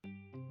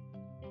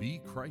Be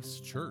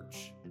Christ's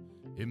church,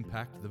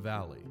 impact the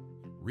valley,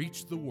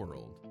 reach the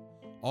world,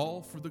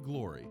 all for the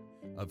glory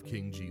of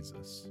King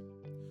Jesus.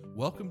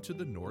 Welcome to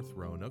the North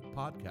Roanoke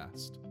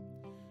Podcast.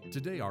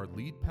 Today our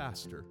lead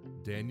pastor,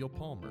 Daniel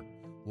Palmer,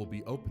 will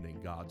be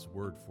opening God's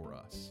Word for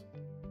us.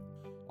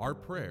 Our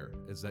prayer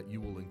is that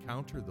you will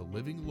encounter the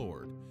living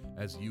Lord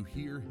as you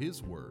hear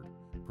His Word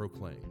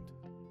proclaimed.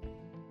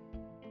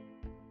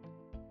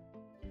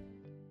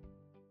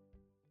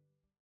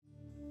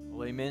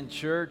 Well, amen,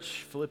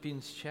 church.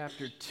 Philippians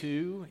chapter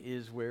 2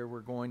 is where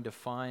we're going to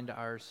find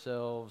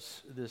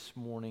ourselves this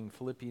morning.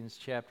 Philippians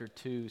chapter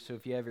 2. So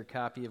if you have your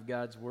copy of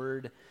God's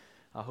Word,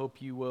 I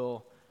hope you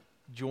will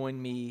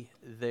join me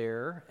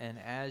there. And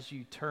as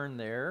you turn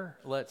there,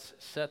 let's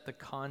set the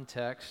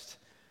context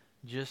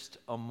just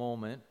a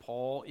moment.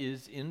 Paul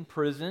is in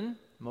prison,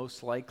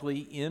 most likely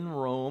in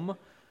Rome,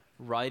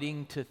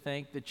 writing to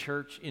thank the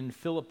church in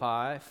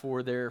Philippi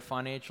for their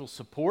financial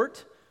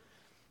support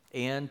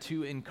and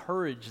to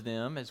encourage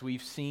them, as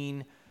we've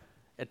seen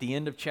at the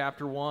end of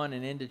chapter 1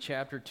 and into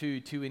chapter 2,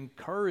 to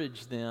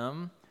encourage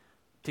them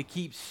to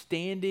keep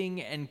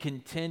standing and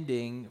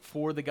contending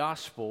for the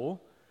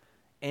gospel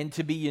and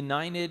to be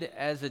united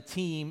as a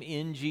team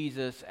in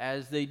Jesus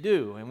as they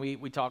do. And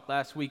we talked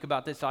last week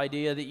about this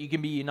idea that you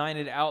can be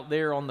united out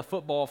there on the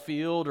football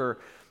field or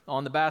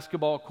on the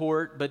basketball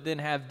court, but then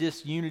have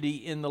disunity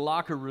in the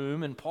locker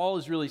room. And Paul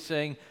is really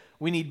saying,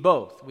 we need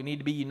both. We need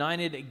to be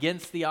united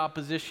against the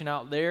opposition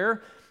out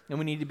there, and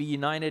we need to be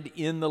united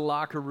in the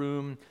locker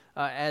room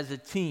as a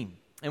team.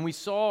 And we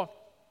saw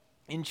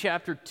in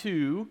chapter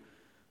 2,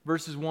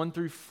 verses 1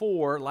 through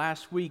 4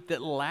 last week,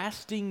 that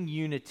lasting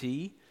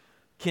unity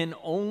can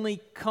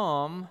only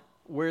come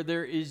where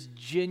there is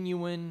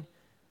genuine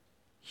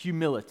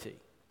humility.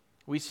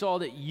 We saw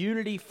that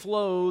unity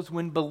flows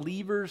when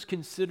believers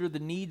consider the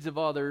needs of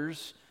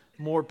others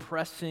more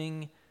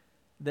pressing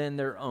than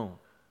their own,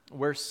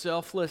 where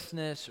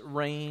selflessness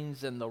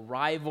reigns and the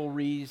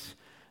rivalries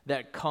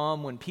that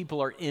come when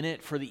people are in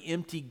it for the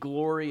empty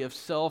glory of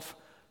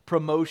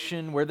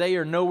self-promotion, where they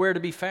are nowhere to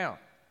be found.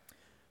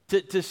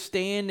 To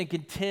stand and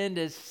contend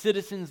as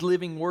citizens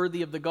living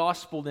worthy of the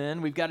gospel,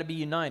 then, we've got to be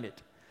united.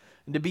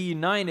 And to be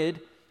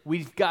united,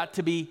 we've got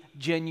to be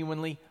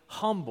genuinely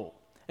humble.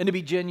 And to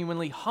be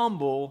genuinely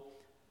humble,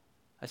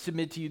 I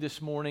submit to you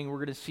this morning, we're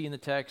going to see in the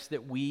text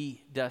that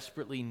we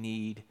desperately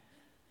need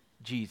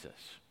Jesus.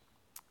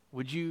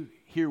 Would you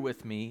hear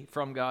with me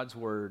from God's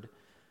Word,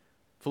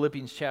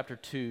 Philippians chapter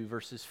 2,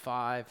 verses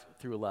 5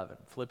 through 11.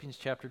 Philippians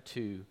chapter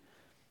 2,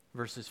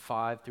 verses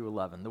 5 through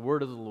 11. The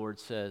Word of the Lord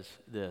says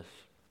this: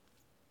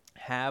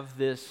 "Have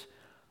this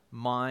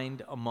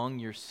mind among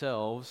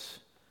yourselves,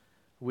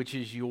 which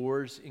is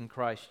yours in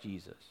Christ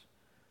Jesus,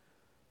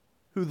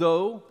 who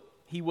though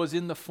he was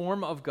in the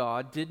form of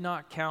God, did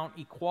not count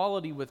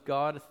equality with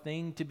God a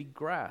thing to be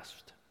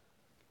grasped,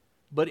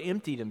 but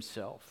emptied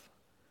himself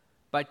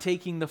by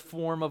taking the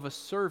form of a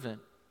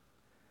servant,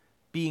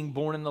 being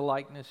born in the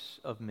likeness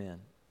of men.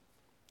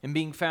 And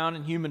being found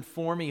in human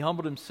form, he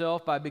humbled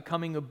himself by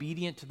becoming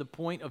obedient to the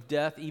point of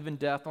death, even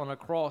death on a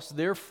cross.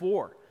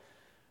 Therefore,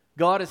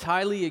 God has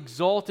highly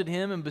exalted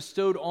him and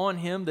bestowed on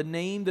him the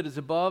name that is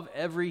above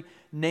every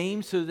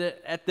name, so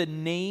that at the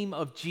name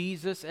of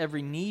Jesus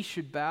every knee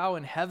should bow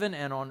in heaven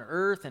and on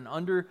earth and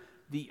under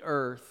the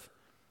earth,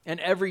 and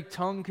every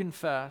tongue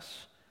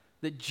confess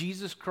that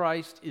Jesus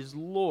Christ is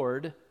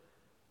Lord,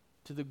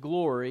 to the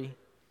glory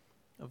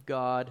of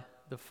God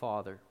the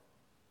Father."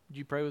 Would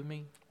you pray with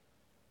me?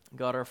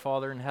 God our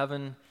Father in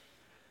heaven,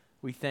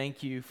 we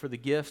thank you for the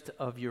gift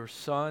of your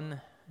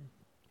Son.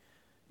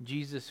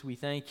 Jesus, we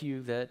thank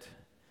you that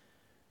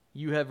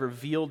you have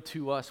revealed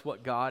to us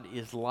what God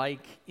is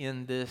like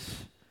in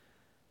this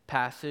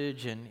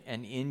passage and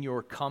in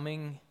your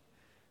coming.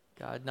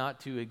 God, not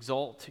to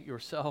exalt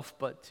yourself,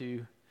 but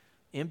to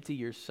empty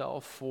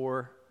yourself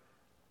for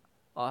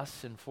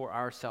us and for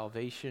our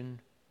salvation.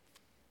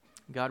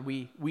 God,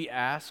 we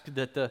ask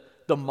that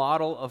the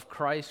model of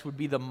Christ would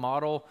be the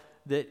model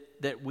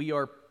that we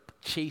are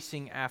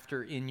chasing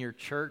after in your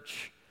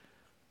church,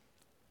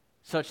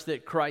 such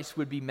that Christ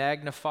would be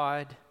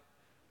magnified,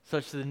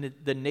 such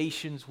that the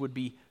nations would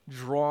be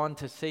drawn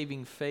to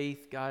saving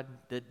faith, God,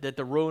 that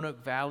the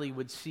Roanoke Valley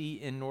would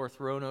see in North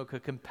Roanoke a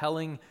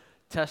compelling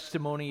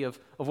testimony of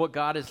what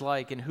God is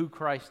like and who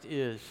Christ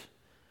is.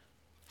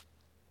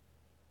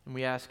 And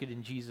we ask it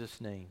in Jesus'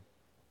 name.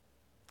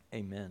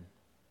 Amen.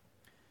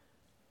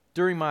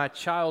 During my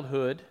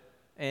childhood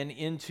and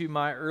into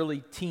my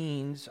early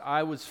teens,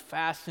 I was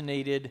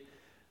fascinated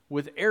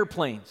with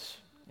airplanes.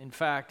 In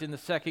fact, in the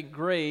second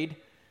grade,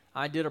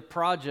 I did a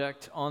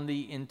project on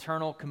the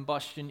internal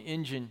combustion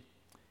engine,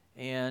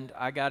 and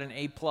I got an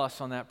A+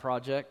 on that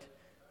project,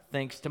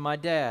 thanks to my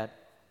dad.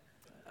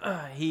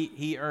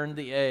 He earned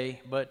the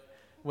A, but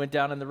went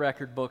down in the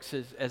record books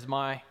as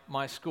my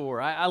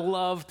score. I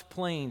loved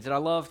planes, and I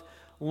loved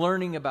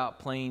learning about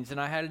planes,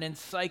 and I had an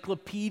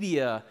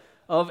encyclopedia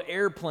of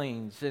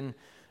airplanes. And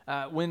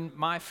when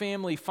my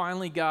family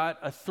finally got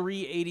a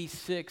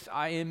 386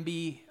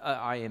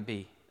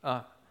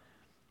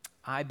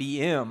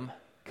 IBM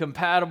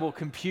compatible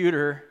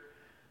computer.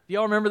 Do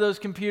y'all remember those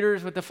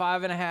computers with the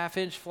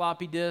 5.5-inch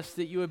floppy disk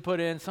that you would put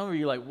in? Some of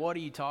you are like, what are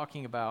you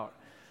talking about?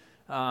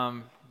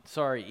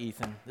 Sorry,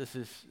 Ethan.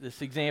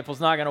 This example is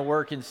not going to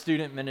work in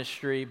student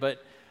ministry,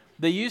 but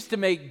they used to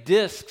make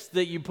discs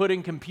that you put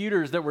in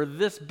computers that were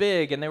this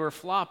big, and they were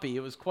floppy.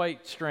 It was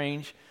quite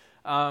strange.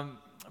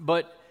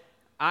 But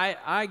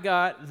I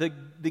got the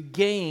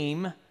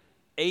game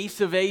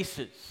Ace of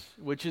Aces,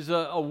 which is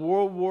a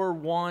World War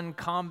I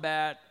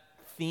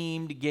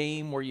combat-themed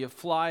game where you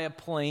fly a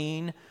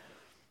plane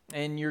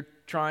and you're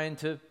trying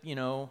to,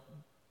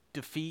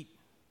 defeat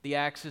the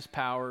Axis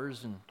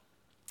powers. And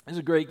it's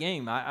a great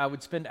game. I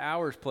would spend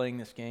hours playing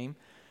this game.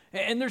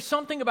 And there's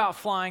something about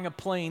flying a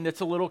plane that's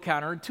a little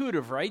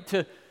counterintuitive, right?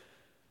 To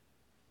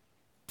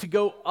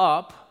go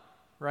up,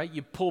 right,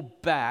 you pull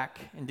back,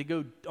 and to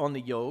go on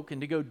the yoke,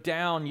 and to go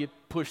down, you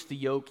push the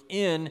yoke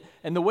in.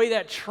 And the way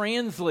that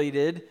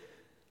translated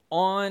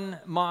on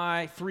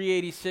my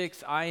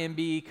 386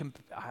 IBM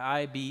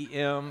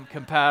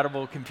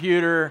compatible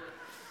computer.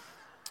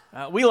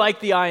 We like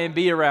the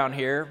IMB around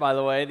here, by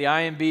the way. The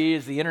IMB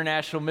is the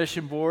International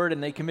Mission Board,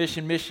 and they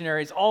commission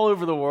missionaries all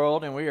over the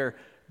world, and we are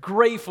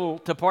grateful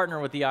to partner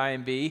with the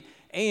IMB.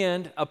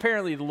 And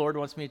apparently the Lord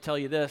wants me to tell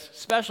you this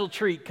special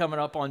treat coming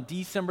up on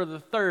December the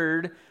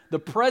 3rd. The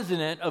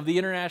president of the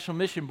International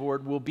Mission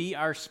Board will be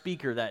our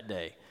speaker that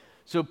day.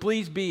 So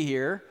please be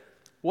here.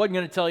 Wasn't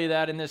going to tell you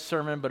that in this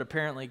sermon, but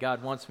apparently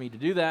God wants me to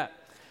do that.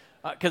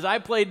 Because I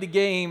played the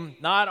game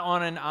not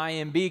on an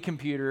IMB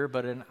computer,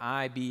 but an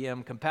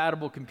IBM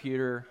compatible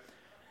computer.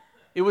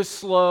 It was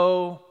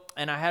slow,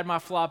 and I had my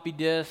floppy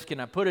disk,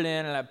 and I put it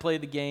in, and I played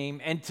the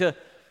game. And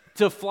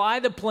to fly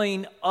the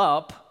plane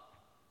up,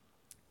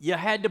 you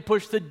had to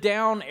push the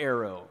down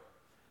arrow,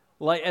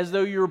 like as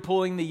though you were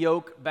pulling the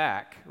yoke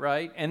back,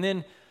 right? And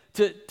then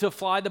to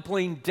fly the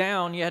plane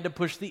down, you had to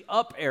push the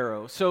up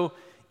arrow. So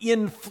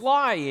in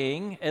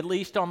flying, at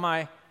least on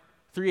my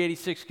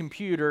 386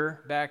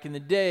 computer back in the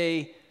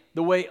day,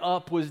 the way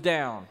up was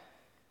down.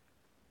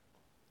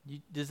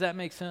 Does that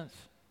make sense?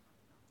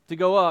 To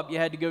go up, you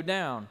had to go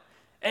down.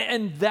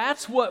 And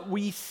that's what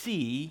we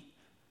see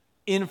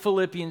in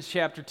Philippians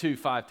chapter 2,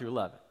 5 through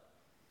 11.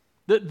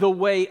 The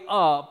way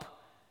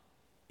up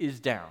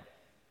is down.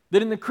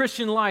 That in the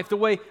Christian life, the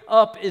way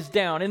up is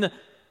down. And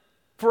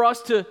for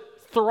us to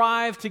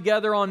thrive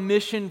together on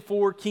mission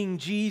for King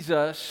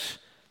Jesus,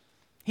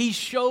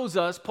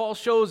 Paul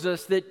shows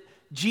us that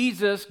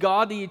Jesus,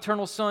 God the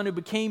eternal Son who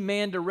became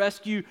man to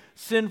rescue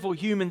sinful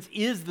humans,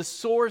 is the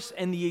source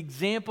and the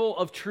example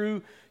of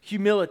true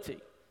humility.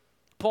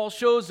 Paul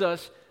shows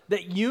us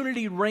that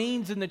unity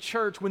reigns in the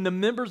church when the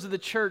members of the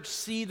church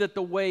see that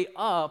the way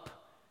up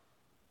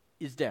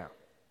is down.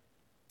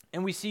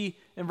 And we see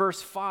in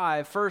verse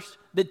 5, first,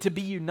 that to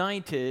be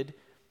united,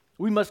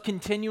 we must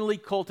continually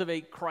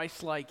cultivate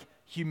Christ-like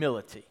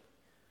humility.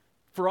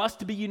 For us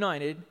to be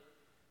united,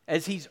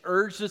 as he's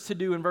urged us to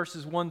do in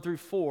verses 1 through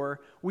 4,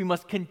 we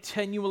must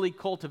continually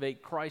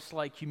cultivate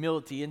Christ-like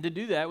humility. And to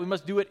do that, we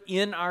must do it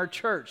in our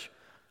church,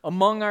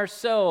 among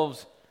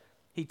ourselves,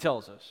 he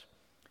tells us.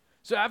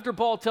 So after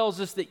Paul tells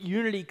us that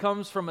unity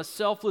comes from a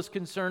selfless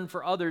concern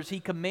for others, he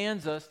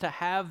commands us to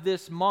have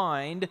this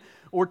mind,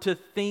 or to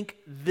think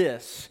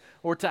this,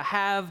 or to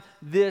have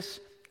this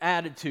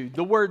attitude.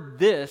 The word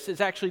 "this"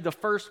 is actually the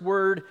first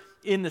word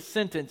in the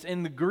sentence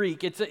in the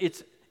Greek.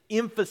 It's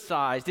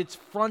emphasized, it's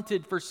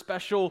fronted for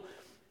special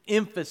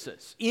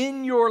emphasis.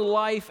 In your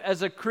life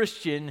as a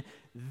Christian,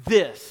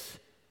 this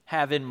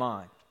have in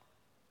mind.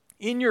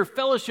 In your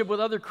fellowship with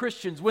other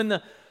Christians, when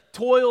the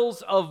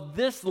toils of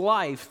this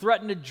life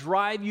threaten to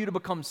drive you to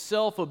become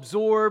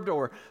self-absorbed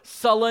or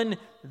sullen,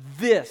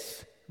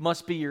 this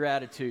must be your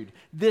attitude.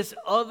 This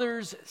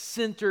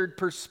others-centered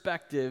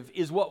perspective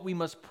is what we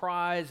must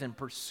prize and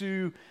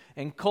pursue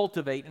and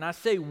cultivate. And I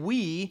say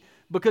we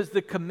because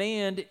the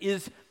command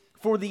is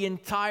for the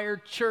entire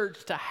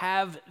church to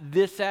have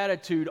this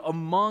attitude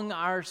among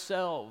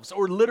ourselves,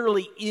 or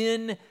literally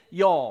in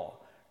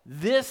y'all.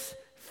 This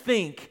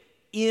think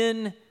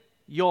in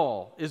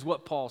y'all is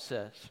what Paul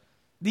says.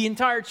 The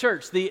entire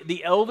church,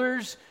 the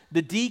elders,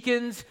 the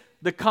deacons,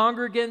 the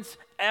congregants,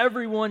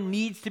 everyone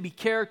needs to be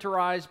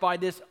characterized by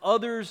this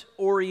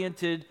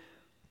others-oriented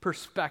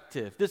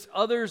perspective. This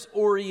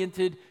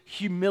others-oriented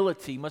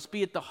humility must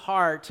be at the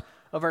heart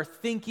of our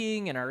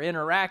thinking and our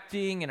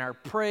interacting and our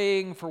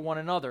praying for one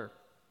another.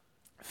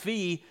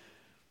 Fee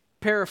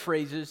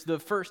paraphrases the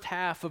first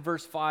half of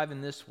verse 5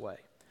 in this way.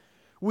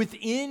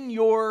 Within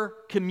your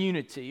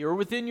community or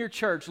within your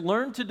church,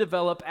 learn to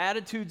develop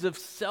attitudes of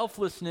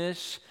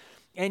selflessness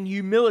and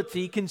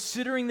humility,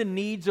 considering the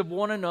needs of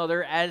one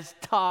another as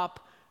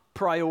top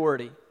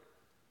priority.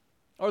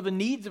 Are the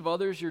needs of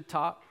others your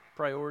top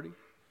priority?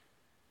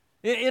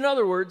 In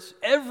other words,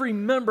 every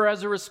member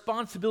has a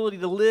responsibility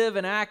to live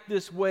and act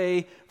this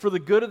way for the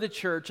good of the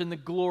church and the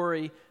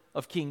glory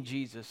of King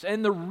Jesus.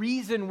 And the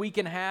reason we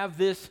can have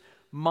this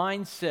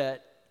mindset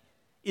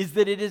is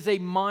that it is a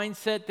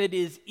mindset that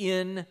is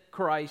in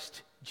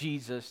Christ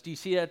Jesus. Do you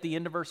see that at the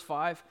end of verse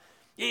 5?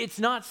 It's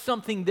not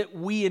something that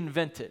we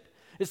invented.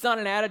 It's not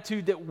an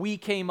attitude that we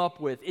came up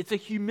with. It's a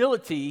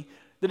humility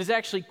that is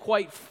actually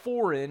quite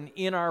foreign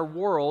in our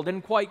world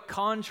and quite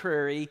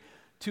contrary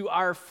to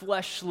our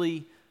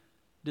fleshly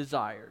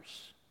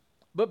desires.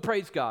 But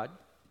praise God,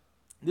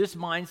 this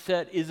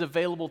mindset is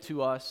available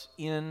to us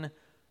in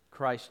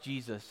Christ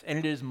Jesus, and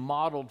it is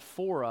modeled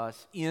for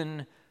us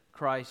in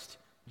Christ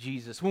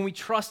Jesus. When we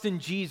trust in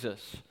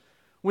Jesus,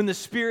 when the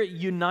Spirit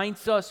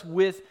unites us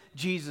with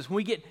Jesus, when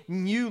we get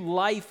new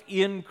life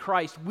in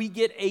Christ, we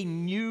get a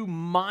new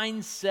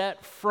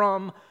mindset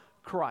from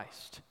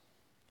Christ.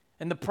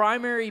 And the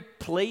primary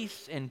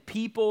place and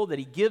people that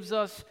He gives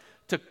us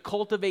to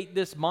cultivate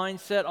this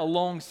mindset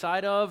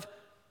alongside of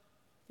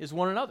is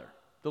one another,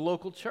 the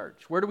local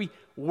church. Where do we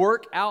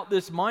work out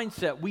this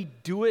mindset? We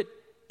do it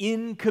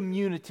in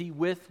community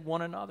with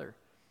one another.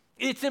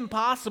 It's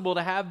impossible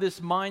to have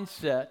this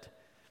mindset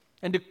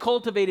and to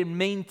cultivate and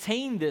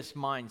maintain this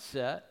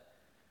mindset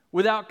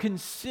without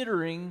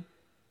considering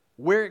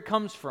where it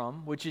comes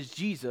from, which is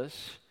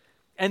Jesus,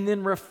 and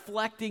then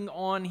reflecting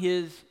on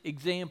His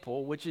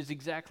example, which is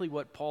exactly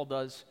what Paul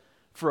does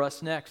for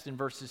us next in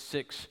verses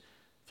 6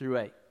 through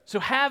 8. So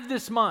have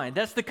this mind.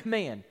 That's the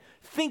command.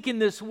 Think in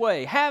this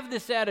way. Have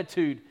this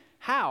attitude.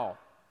 How?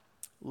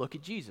 Look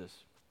at Jesus.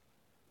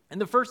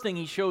 And the first thing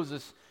he shows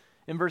us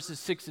in verses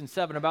 6 and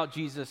 7 about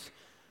Jesus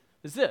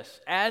is this.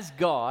 As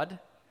God,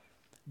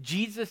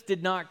 Jesus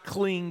did not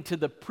cling to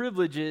the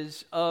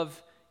privileges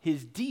of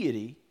His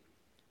deity,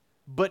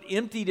 but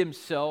emptied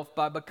Himself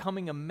by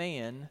becoming a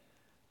man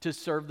to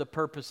serve the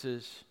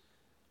purposes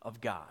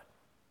of God.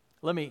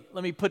 Let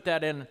me put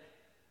that in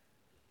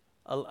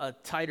a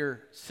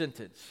tighter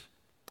sentence.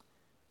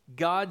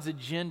 God's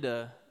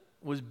agenda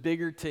was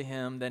bigger to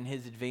Him than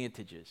His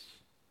advantages.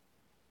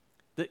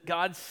 That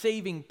God's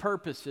saving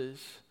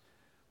purposes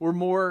were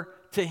more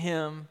to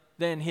Him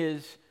than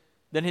His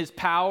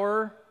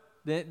power,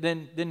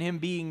 than Him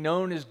being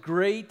known as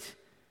great.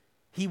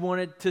 He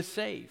wanted to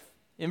save.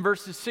 In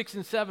verses 6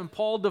 and 7,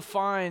 Paul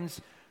defines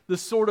the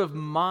sort of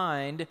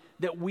mind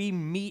that we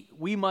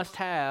must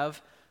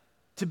have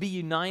to be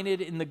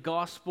united in the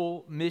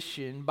gospel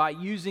mission by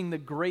using the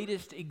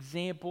greatest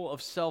example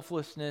of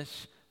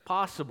selflessness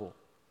possible.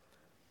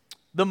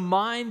 The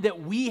mind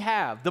that we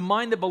have, the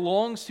mind that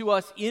belongs to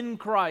us in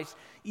Christ,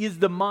 is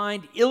the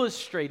mind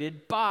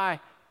illustrated by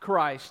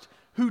Christ,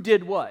 who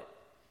did what?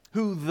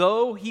 Who,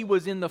 though He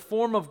was in the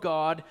form of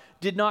God,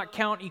 did not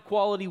count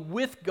equality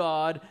with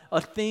God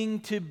a thing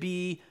to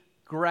be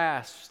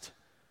grasped.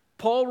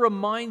 Paul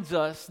reminds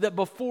us that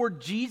before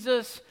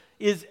Jesus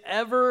is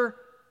ever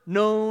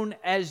known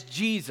as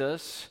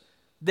Jesus,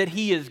 that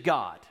He is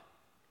God,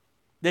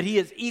 that He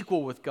is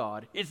equal with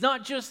God. It's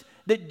not just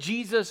that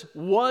Jesus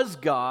was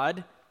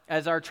God,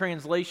 as our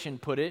translation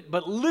put it,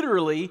 but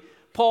literally,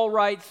 Paul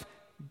writes,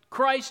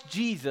 Christ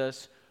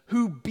Jesus,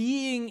 who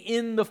being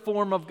in the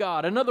form of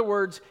God. In other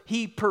words,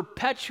 He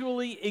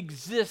perpetually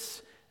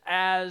exists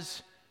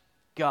as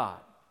God.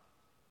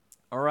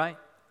 All right?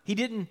 He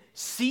didn't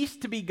cease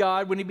to be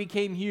God when He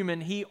became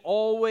human. He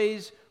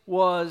always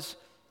was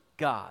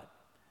God.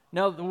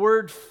 Now, the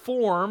word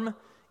form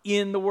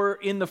in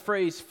the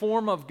phrase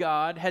form of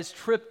God has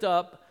tripped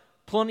up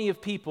plenty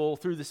of people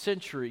through the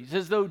centuries,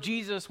 as though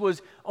Jesus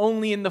was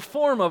only in the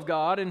form of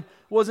God and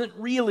wasn't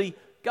really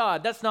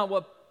God. That's not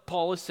what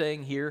Paul is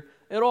saying here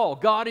at all.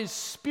 God is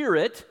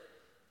spirit.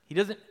 He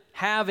doesn't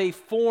have a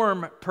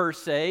form per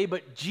se,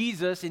 but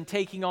Jesus, in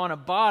taking on a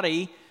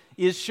body,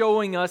 is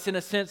showing us, in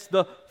a sense,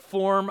 the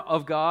form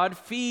of God.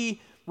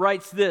 Fee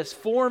writes this: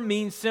 form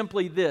means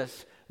simply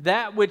this,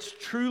 that which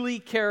truly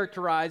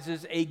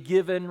characterizes a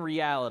given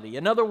reality.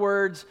 In other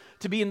words,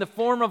 to be in the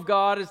form of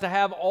God is to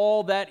have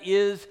all that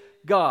is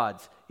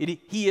God's.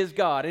 He is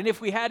God. And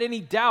if we had any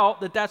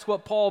doubt that that's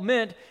what Paul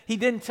meant, he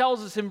then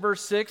tells us in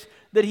verse 6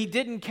 that he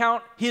didn't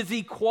count His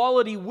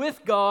equality with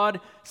God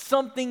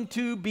something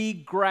to be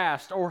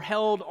grasped or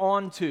held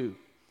onto.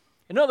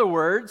 In other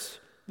words,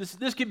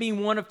 this could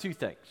mean one of two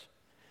things.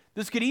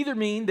 This could either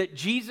mean that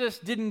Jesus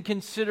didn't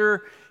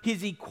consider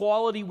His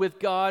equality with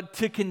God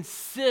to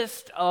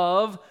consist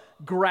of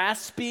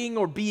grasping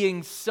or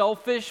being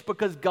selfish,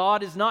 because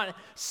God is not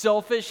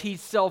selfish.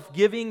 He's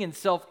self-giving and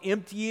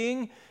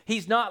self-emptying.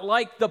 He's not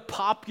like the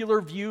popular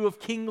view of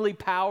kingly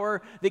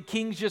power, that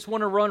kings just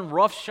want to run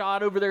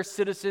roughshod over their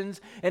citizens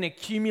and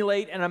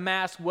accumulate and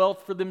amass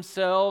wealth for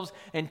themselves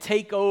and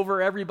take over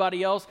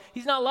everybody else.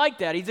 He's not like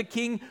that. He's a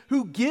king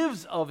who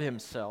gives of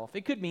Himself.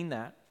 It could mean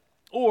that.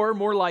 Or,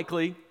 more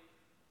likely,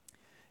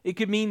 it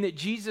could mean that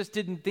Jesus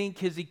didn't think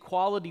His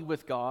equality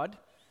with God,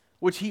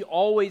 which He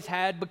always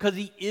had because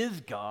He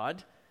is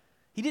God,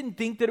 He didn't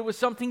think that it was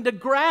something to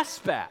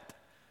grasp at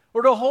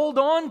or to hold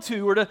on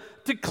to or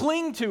to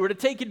cling to or to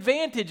take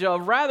advantage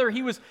of. Rather,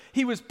 he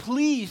was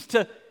pleased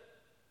to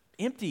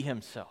empty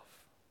Himself.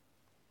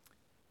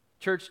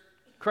 Church,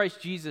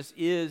 Christ Jesus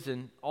is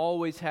and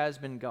always has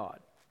been God,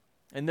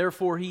 and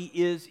therefore He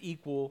is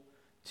equal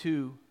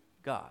to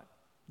God.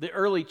 The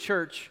early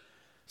church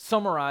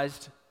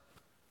summarized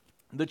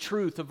the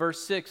truth of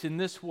verse 6 in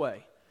this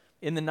way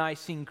in the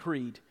Nicene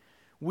Creed: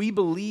 we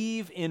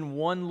believe in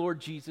one Lord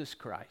Jesus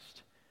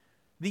Christ,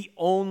 the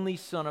only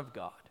Son of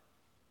God,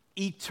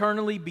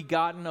 eternally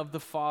begotten of the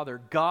Father,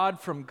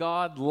 God from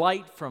God,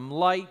 light from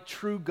light,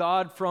 true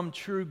God from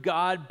true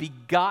God,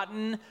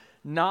 begotten,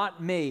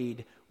 not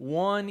made,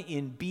 one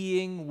in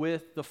being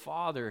with the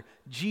Father.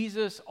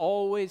 Jesus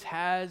always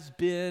has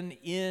been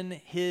in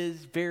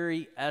his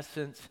very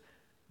essence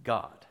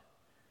God.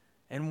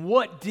 And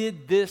what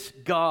did this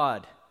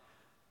God,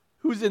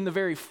 who's in the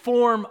very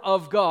form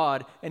of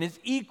God and is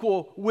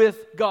equal with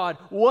God,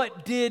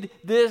 what did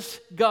this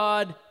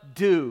God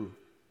do?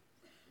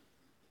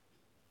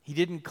 He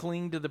didn't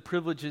cling to the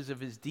privileges of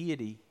his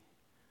deity,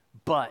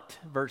 but,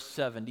 verse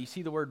 7, do you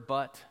see the word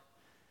but?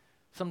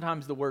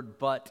 Sometimes the word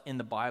but in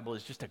the Bible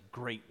is just a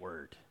great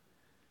word.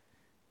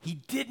 He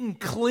didn't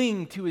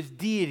cling to his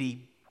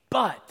deity,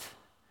 but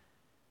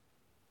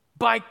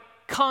by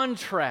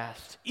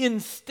contrast,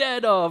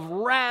 instead of,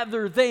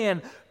 rather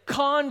than,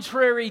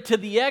 contrary to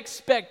the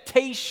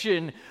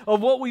expectation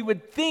of what we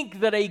would think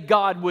that a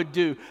God would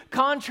do,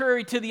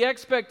 contrary to the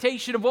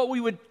expectation of what we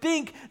would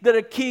think that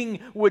a king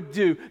would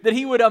do, that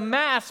he would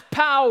amass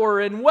power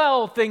and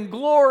wealth and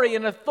glory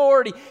and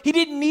authority. He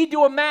didn't need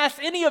to amass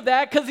any of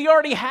that because he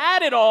already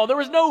had it all. There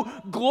was no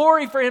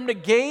glory for him to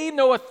gain,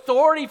 no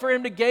authority for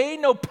him to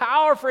gain, no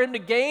power for him to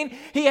gain.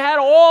 He had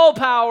all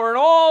power and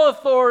all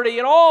authority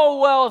and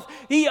all wealth.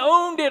 He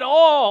owned it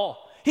all.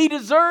 He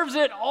deserves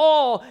it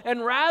all.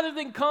 And rather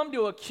than come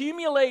to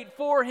accumulate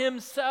for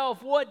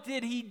himself, what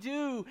did he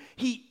do?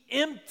 He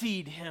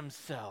emptied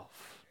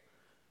himself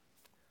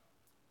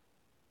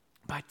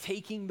by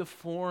taking the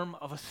form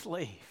of a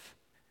slave.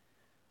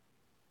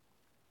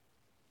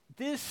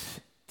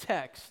 This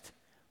text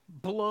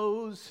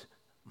blows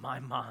my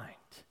mind.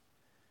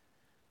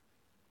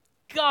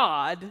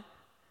 God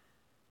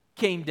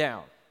came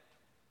down.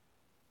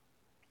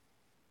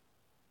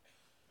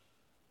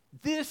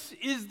 This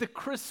is the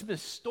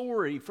Christmas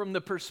story from the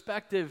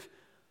perspective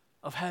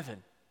of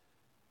heaven.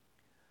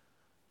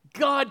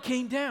 God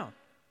came down.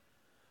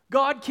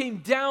 God came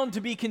down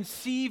to be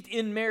conceived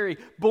in Mary,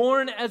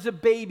 born as a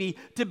baby,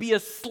 to be a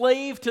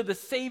slave to the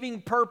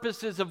saving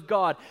purposes of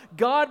God.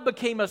 God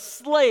became a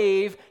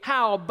slave,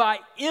 how? By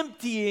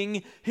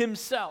emptying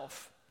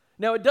himself.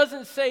 Now, it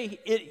doesn't say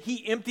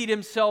he emptied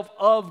himself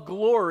of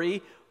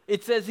glory.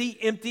 It says he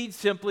emptied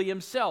simply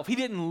himself. He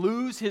didn't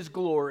lose his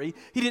glory.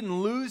 He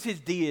didn't lose his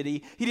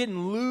deity. He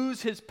didn't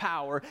lose his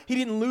power. He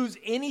didn't lose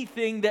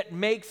anything that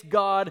makes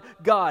God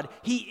God.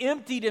 He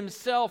emptied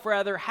himself,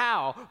 rather,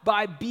 how?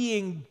 By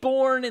being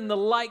born in the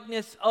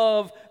likeness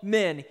of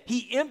men.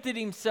 He emptied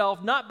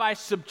himself not by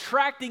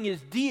subtracting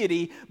his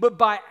deity, but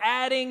by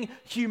adding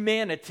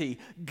humanity.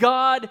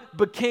 God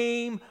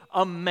became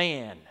a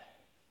man.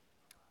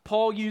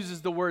 Paul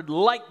uses the word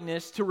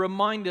likeness to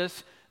remind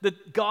us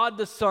that God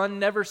the Son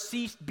never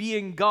ceased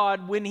being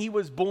God when he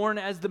was born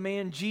as the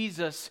man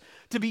Jesus,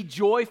 to be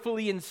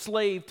joyfully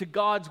enslaved to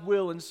God's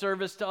will and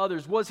service to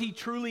others. Was he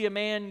truly a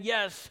man?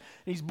 Yes.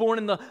 He's born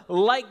in the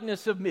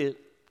likeness of men,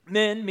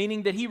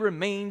 meaning that he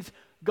remains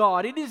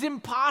God. It is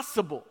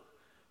impossible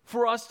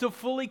for us to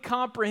fully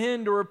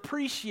comprehend or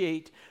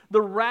appreciate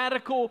the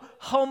radical,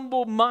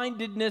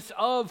 humble-mindedness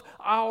of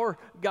our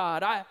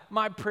God.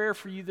 My prayer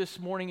for you this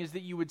morning is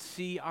that you would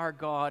see our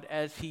God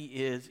as he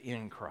is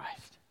in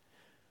Christ.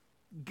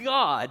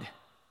 God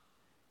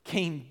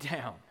came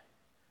down.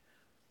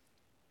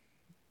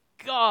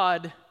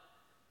 God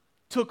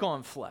took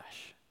on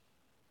flesh.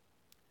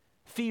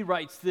 Fee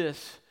writes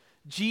this: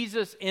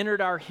 Jesus entered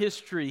our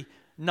history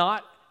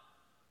not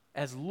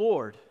as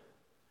Lord,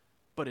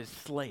 but as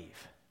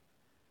slave.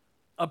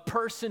 A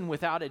person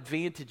without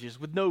advantages,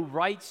 with no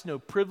rights, no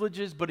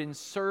privileges, but in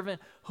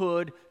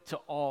servanthood to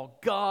all.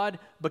 God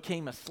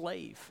became a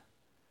slave.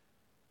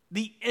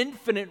 The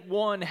Infinite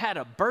One had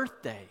a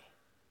birthday.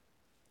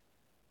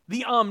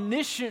 The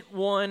Omniscient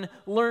One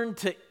learned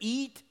to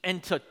eat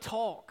and to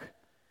talk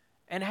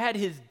and had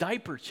his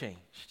diaper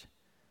changed.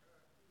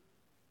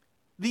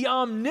 The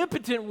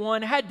Omnipotent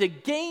One had to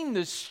gain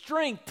the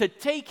strength to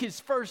take his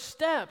first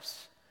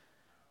steps.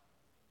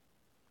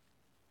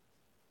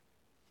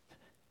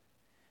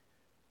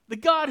 The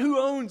God who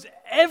owns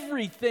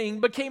everything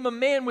became a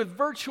man with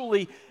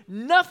virtually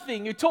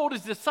nothing, who told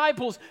his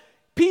disciples,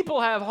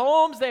 people have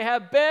homes, they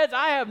have beds,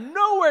 I have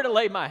nowhere to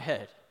lay my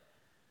head.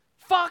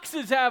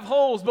 Foxes have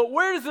holes, but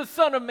where does the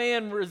Son of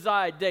Man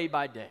reside day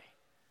by day?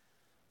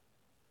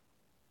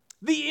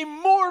 The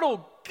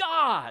immortal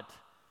God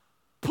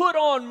put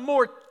on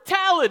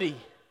mortality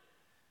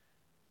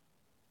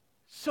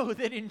so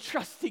that in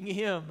trusting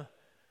him,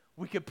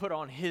 we could put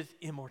on his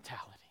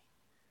immortality.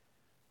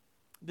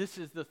 This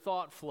is the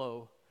thought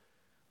flow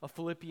of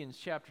Philippians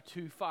chapter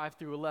 2, 5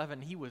 through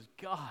 11. He was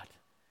God.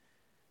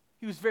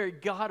 He was very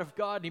God of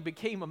God, and he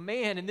became a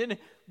man. And then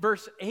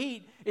verse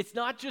 8, it's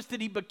not just that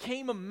he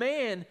became a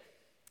man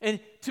and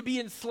to be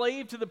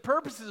enslaved to the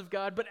purposes of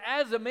God, but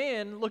as a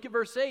man, look at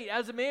verse 8,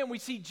 as a man we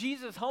see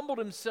Jesus humbled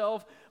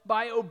himself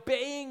by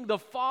obeying the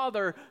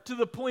Father to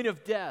the point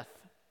of death.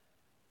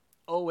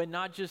 Oh, and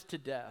not just to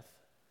death.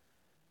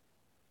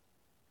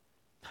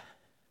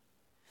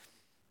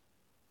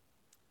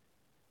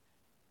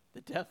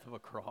 the death of a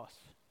cross.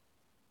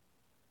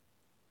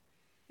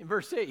 In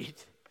verse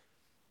 8,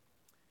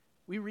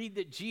 we read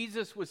that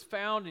Jesus was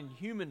found in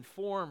human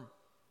form,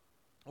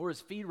 or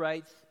as Fee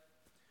writes,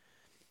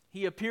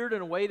 he appeared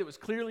in a way that was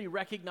clearly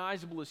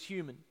recognizable as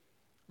human.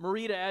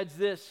 Marita adds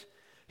this,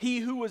 he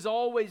who was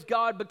always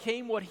God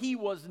became what he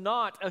was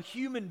not, a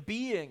human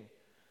being.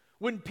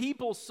 When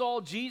people saw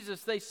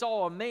Jesus, they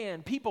saw a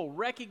man. People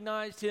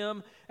recognized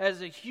him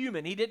as a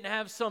human. He didn't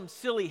have some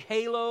silly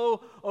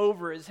halo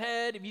over his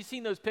head. Have you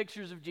seen those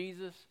pictures of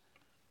Jesus?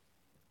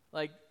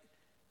 Like,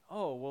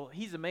 oh, well,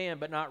 he's a man,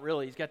 but not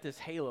really. He's got this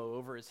halo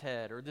over his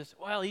head. Or this,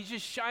 well, he's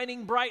just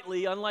shining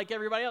brightly unlike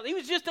everybody else. He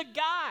was just a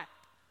guy.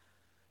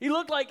 He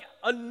looked like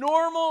a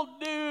normal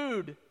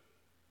dude.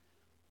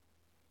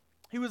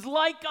 He was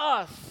like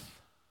us,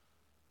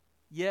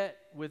 yet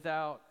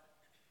without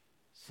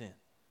sin.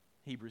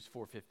 Hebrews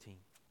 4:15.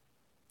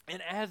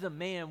 And as a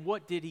man,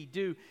 what did he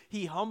do?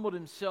 He humbled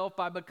himself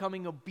by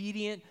becoming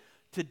obedient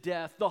to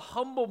death. The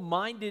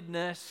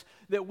humble-mindedness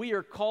that we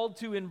are called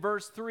to in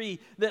verse 3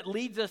 that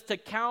leads us to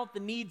count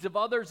the needs of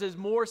others as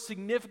more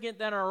significant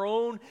than our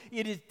own,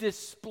 it is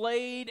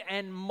displayed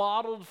and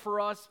modeled for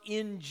us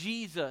in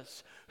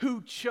Jesus,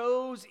 who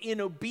chose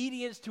in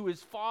obedience to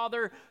his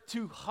Father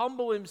to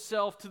humble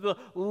himself to the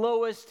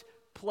lowest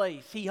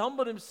place. He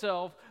humbled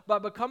himself by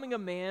becoming a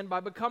man,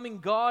 by becoming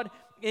God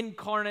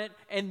incarnate,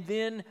 and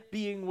then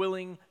being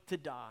willing to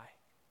die.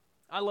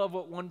 I love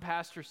what one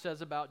pastor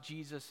says about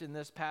Jesus in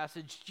this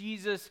passage.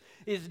 Jesus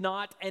is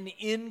not an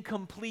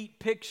incomplete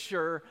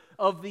picture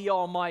of the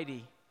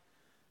Almighty,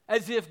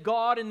 as if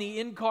God in the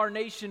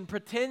incarnation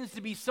pretends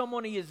to be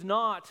someone he is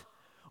not,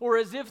 or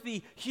as if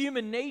the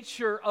human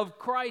nature of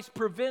Christ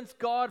prevents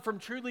God from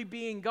truly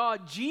being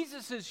God.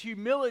 Jesus'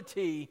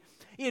 humility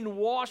in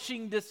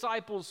washing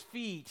disciples'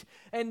 feet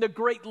and the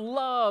great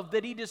love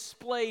that he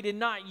displayed in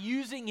not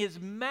using his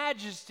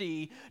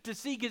majesty to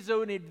seek his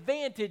own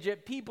advantage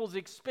at people's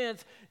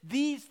expense,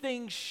 these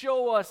things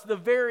show us the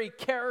very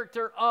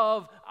character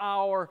of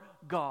our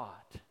God.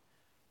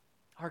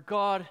 Our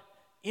God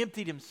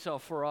emptied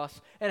himself for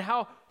us. And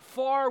how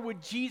far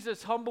would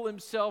Jesus humble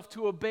himself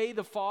to obey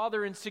the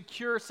Father and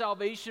secure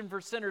salvation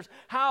for sinners?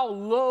 How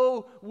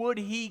low would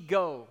he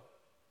go?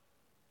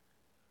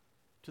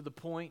 To the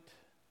point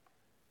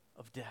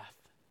of death.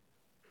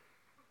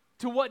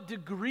 To what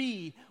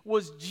degree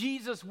was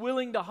Jesus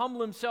willing to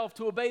humble himself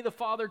to obey the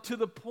Father to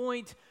the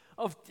point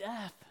of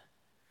death?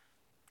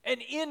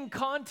 And in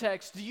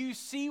context, do you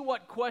see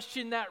what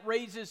question that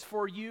raises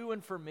for you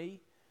and for me?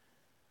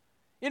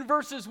 In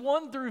verses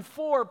 1 through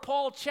 4,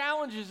 Paul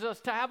challenges us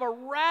to have a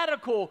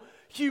radical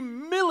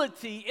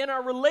humility in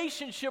our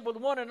relationship with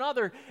one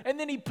another. And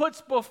then he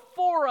puts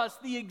before us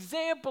the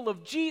example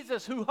of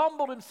Jesus, who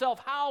humbled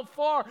himself how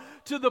far?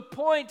 To the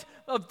point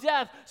of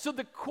death. So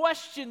the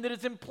question that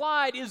is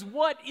implied is,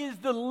 what is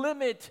the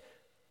limit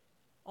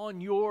on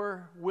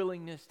your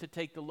willingness to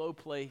take the low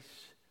place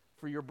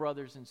for your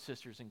brothers and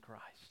sisters in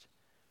Christ?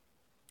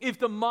 If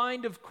the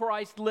mind of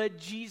Christ led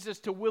Jesus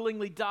to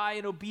willingly die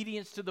in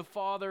obedience to the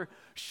Father,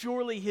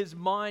 surely his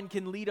mind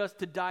can lead us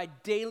to die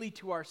daily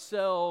to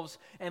ourselves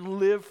and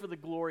live for the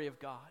glory of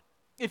God.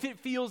 If it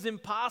feels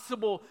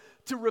impossible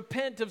to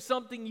repent of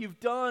something you've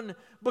done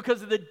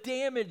because of the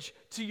damage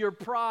to your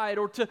pride,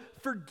 or to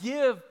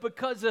forgive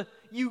because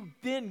you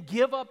then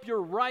give up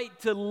your right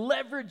to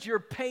leverage your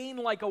pain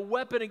like a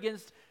weapon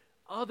against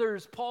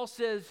others, Paul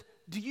says,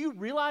 do you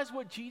realize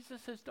what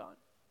Jesus has done?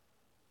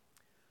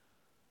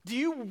 Do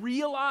you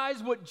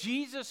realize what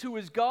Jesus, who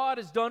is God,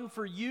 has done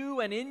for you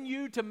and in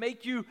you to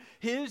make you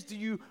his? Do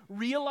you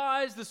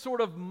realize the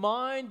sort of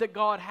mind that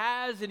God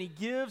has and he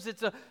gives?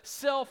 It's a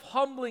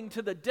self-humbling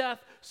to the death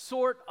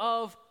sort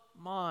of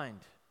mind.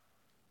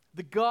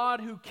 The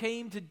God who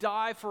came to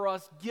die for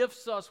us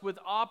gifts us with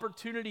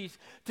opportunities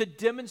to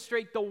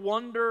demonstrate the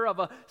wonder of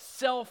a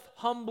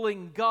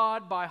self-humbling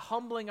God by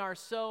humbling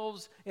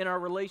ourselves in our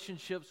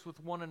relationships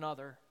with one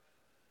another.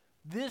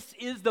 This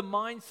is the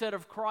mindset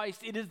of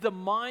Christ. It is the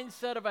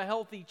mindset of a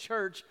healthy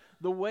church.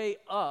 The way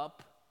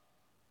up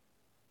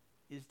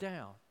is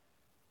down.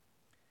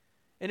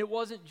 And it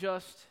wasn't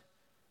just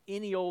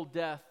any old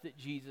death that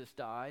Jesus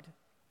died.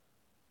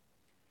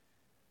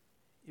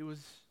 It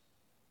was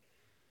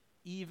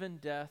even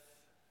death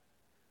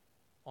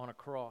on a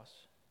cross.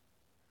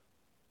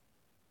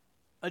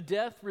 A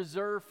death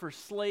reserved for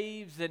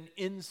slaves and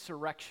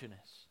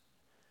insurrectionists.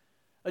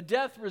 A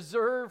death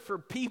reserved for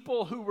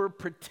people who were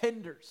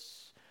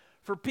pretenders,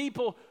 for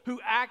people who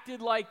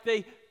acted like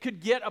they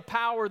could get a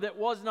power that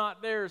was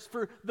not theirs,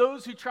 for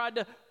those who tried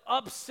to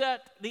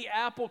upset the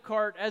apple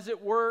cart, as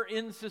it were,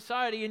 in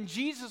society. And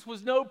Jesus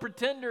was no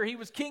pretender. He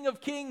was King of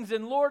Kings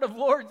and Lord of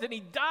Lords, and he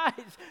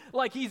dies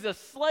like he's a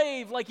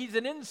slave, like he's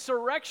an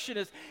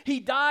insurrectionist. He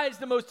dies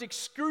the most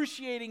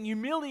excruciating,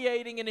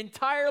 humiliating, and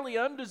entirely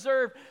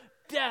undeserved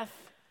death.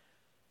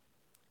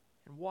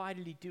 And why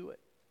did he do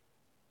it?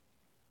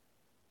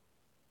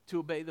 To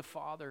obey the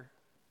Father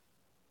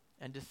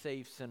and to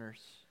save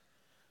sinners.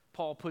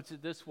 Paul puts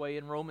it this way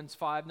in Romans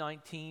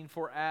 5:19,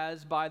 "For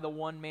as by the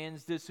one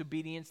man's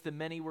disobedience the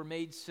many were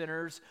made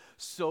sinners,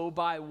 so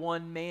by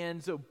one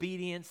man's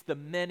obedience the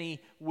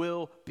many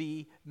will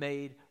be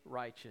made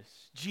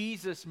righteous."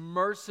 Jesus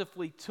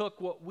mercifully took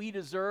what we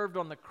deserved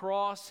on the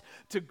cross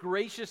to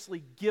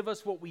graciously give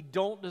us what we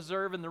don't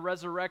deserve in the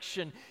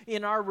resurrection.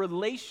 In our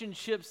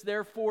relationships,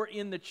 therefore,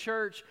 in the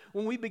church,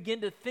 when we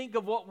begin to think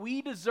of what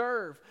we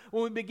deserve,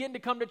 when we begin to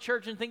come to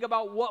church and think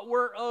about what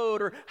we're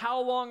owed or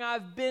how long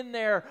I've been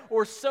there,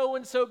 or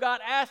so-and-so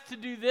got asked to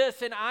do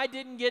this and I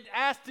didn't get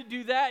asked to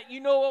do that, you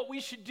know what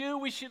we should do?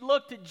 We should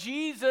look to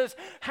Jesus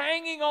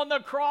hanging on the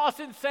cross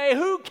and say,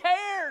 who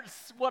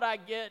cares what I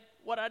get,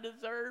 what I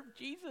deserve?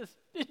 Jesus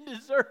didn't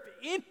deserve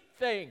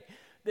anything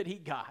that he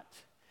got.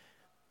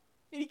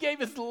 He gave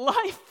his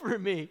life for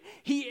me.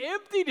 He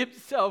emptied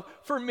himself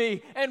for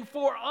me and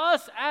for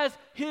us as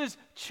his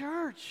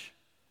church.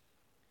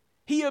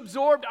 He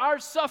absorbed our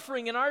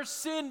suffering and our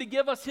sin to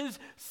give us his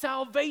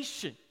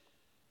salvation.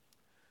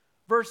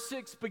 Verse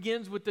 6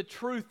 begins with the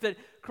truth that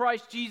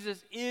Christ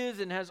Jesus is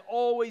and has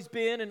always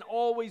been and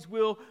always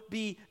will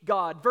be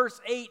God. Verse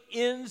 8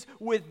 ends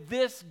with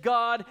this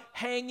God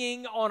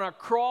hanging on a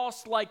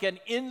cross like an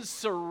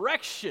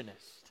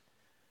insurrectionist.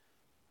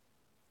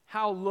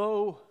 How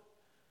low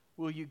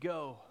will you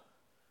go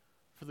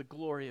for the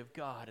glory of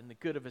God and the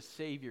good of a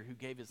Savior who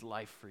gave his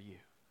life for you?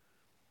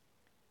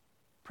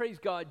 Praise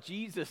God,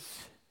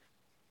 Jesus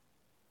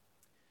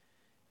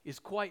is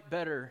quite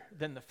better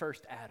than the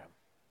first Adam.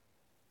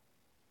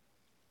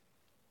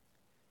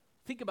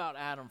 Think about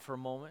Adam for a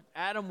moment.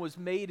 Adam was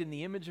made in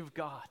the image of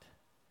God.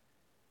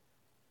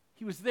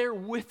 He was there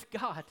with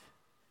God.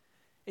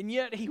 And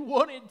yet he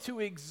wanted to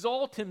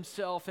exalt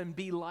himself and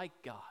be like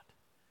God.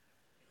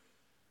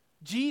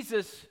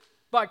 Jesus,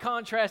 by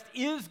contrast,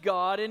 is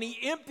God, and he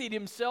emptied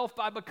himself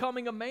by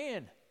becoming a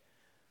man.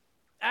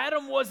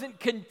 Adam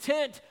wasn't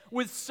content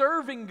with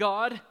serving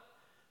God,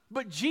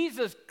 but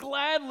Jesus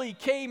gladly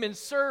came and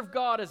served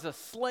God as a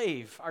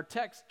slave. Our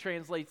text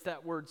translates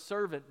that word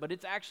servant, but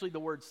it's actually the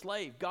word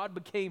slave. God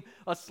became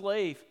a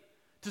slave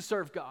to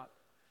serve God.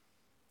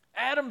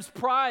 Adam's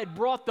pride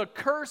brought the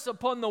curse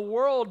upon the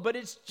world, but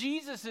it's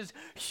Jesus'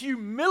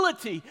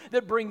 humility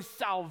that brings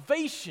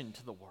salvation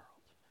to the world.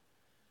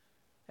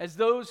 As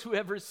those who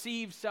have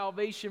received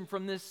salvation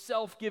from this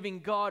self-giving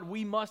God,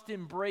 we must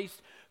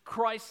embrace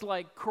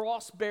Christ-like,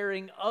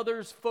 cross-bearing,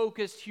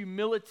 others-focused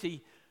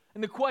humility.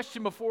 And the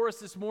question before us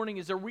this morning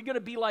is, are we going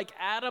to be like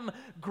Adam,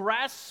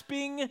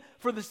 grasping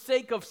for the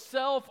sake of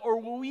self, or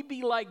will we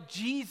be like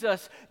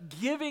Jesus,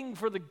 giving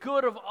for the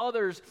good of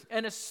others,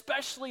 and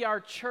especially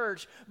our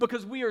church,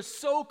 because we are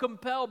so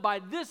compelled by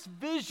this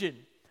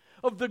vision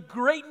of the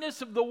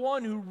greatness of the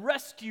one who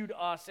rescued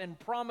us and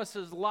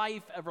promises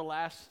life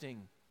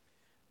everlasting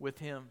with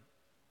him.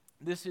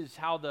 This is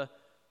how the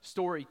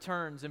story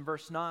turns in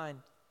verse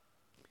 9.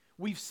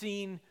 We've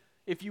seen,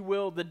 if you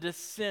will, the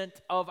descent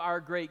of our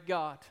great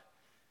God.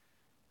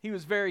 He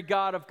was very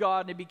God of God,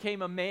 and he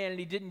became a man, and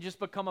he didn't just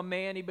become a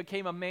man, he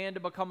became a man to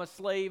become a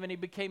slave, and he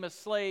became a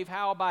slave.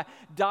 How? By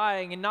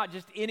dying, and not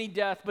just any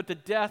death, but the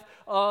death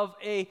of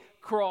a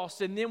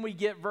cross. And then we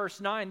get verse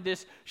 9,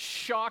 this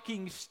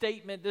shocking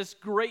statement, this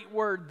great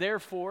word,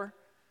 therefore.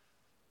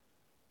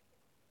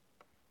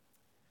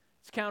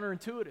 It's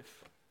counterintuitive.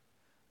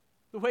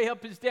 The way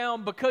up is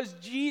down. Because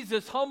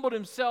Jesus humbled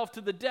himself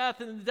to the death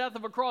and the death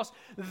of a cross,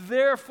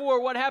 therefore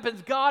what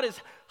happens? God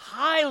has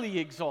highly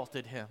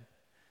exalted him.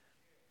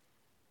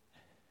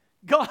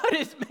 God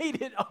has made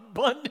it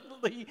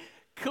abundantly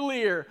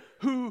clear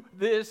who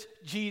this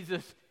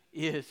Jesus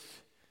is.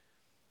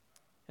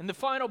 And the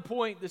final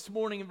point this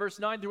morning in verse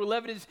 9 through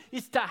 11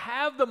 is to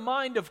have the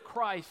mind of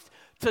Christ,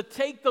 to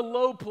take the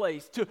low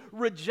place, to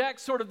reject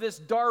sort of this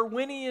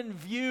Darwinian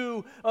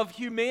view of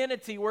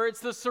humanity where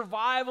it's the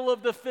survival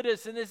of the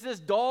fittest and it's this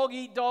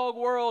dog-eat-dog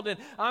world and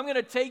I'm going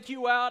to take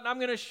you out and I'm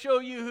going to show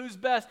you who's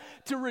best.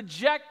 To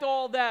reject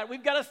all that,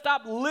 we've got to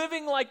stop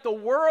living like the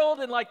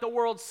world and like the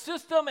world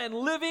system and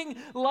living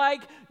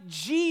like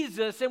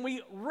Jesus. And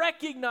we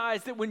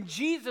recognize that when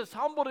Jesus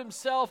humbled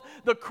himself,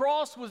 the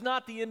cross was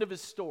not the end of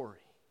his story.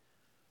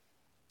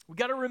 We've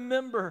got to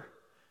remember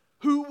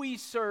who we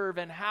serve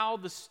and how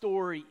the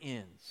story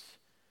ends.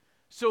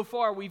 So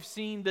far, we've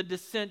seen the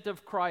descent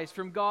of Christ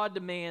from God to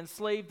man,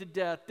 slave to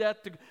death,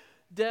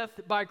 death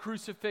by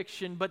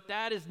crucifixion, but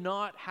that is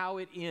not how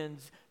it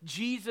ends.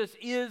 Jesus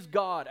is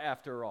God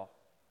after all.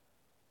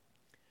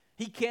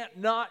 He can't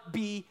not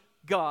be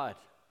God.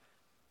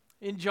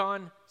 In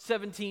John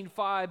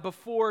 17:5,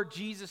 before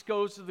Jesus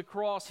goes to the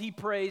cross, he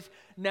prays,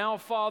 "Now,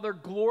 Father,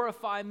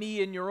 glorify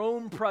me in your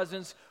own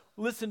presence,"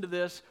 listen to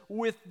this,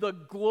 "with the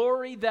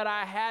glory that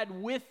I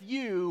had with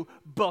you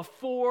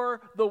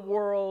before the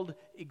world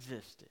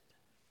existed."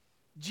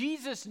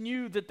 Jesus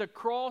knew that the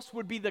cross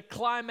would be the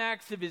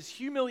climax of his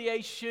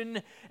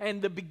humiliation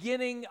and the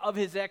beginning of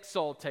his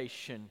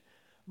exaltation.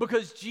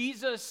 Because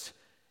Jesus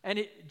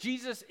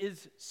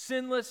is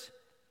sinless,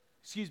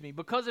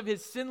 because of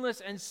his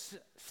sinless and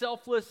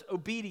selfless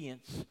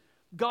obedience,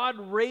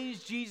 God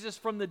raised Jesus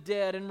from the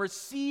dead and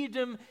received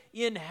him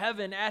in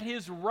heaven at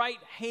his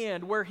right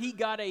hand, where he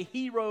got a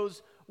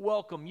hero's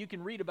welcome. You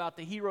can read about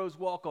the hero's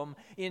welcome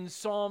in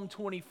Psalm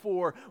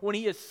 24 when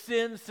he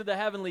ascends to the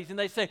heavenlies and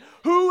they say,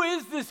 "Who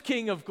is this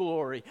King of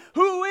glory?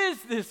 Who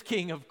is this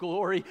King of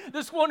glory?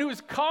 This one who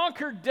has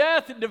conquered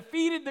death and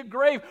defeated the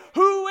grave.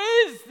 Who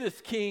is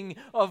this King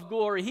of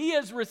glory?" He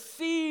has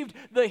received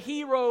the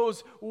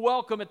hero's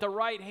welcome at the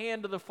right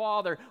hand of the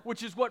Father,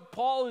 which is what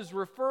Paul is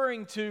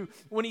referring to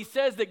when he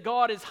says that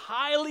God has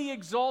highly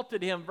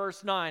exalted him,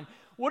 verse 9.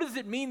 What does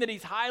it mean that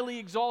he's highly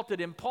exalted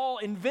him? Paul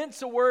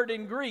invents a word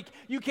in Greek.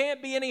 You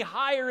can't be any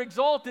higher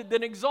exalted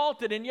than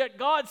exalted, and yet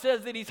God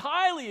says that he's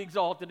highly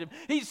exalted him.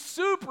 He's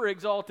super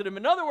exalted him.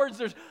 In other words,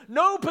 there's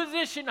no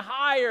position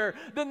higher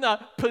than the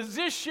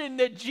position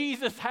that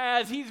Jesus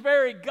has. He's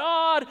very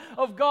God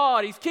of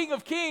God. He's King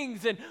of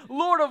kings and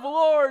Lord of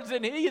lords,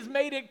 and he has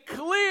made it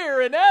clear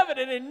and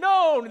evident and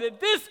known that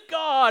this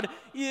God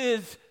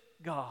is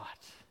God.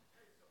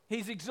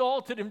 He's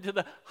exalted him to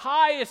the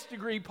highest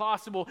degree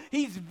possible.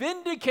 He's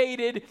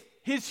vindicated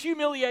his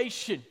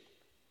humiliation.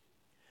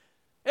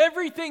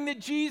 Everything that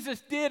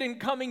Jesus did in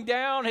coming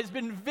down has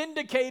been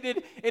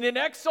vindicated in an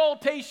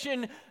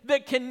exaltation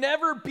that can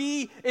never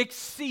be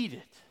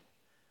exceeded.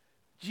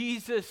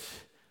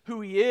 Jesus,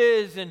 who he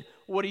is and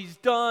what he's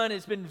done,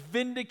 has been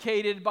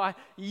vindicated by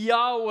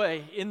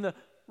Yahweh in the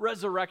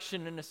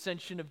resurrection and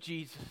ascension of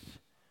Jesus.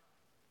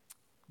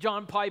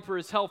 John Piper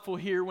is helpful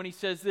here when he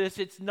says this: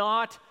 it's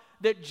not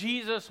that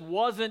Jesus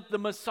wasn't the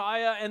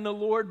Messiah and the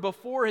Lord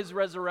before his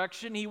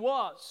resurrection. He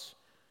was.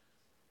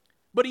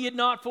 But he had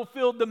not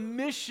fulfilled the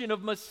mission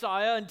of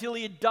Messiah until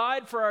he had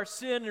died for our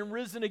sin and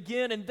risen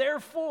again. And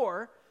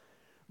therefore,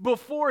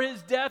 before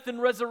his death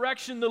and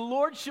resurrection, the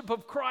lordship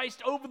of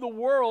Christ over the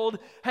world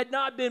had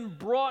not been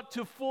brought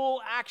to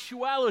full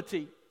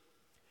actuality.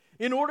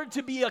 In order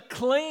to be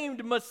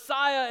acclaimed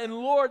Messiah and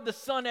Lord, the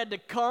Son had to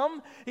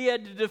come. He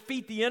had to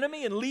defeat the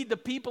enemy and lead the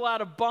people out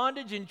of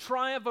bondage and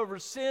triumph over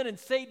sin and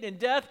Satan and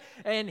death.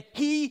 And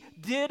he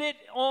did it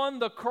on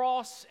the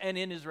cross and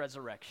in his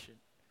resurrection.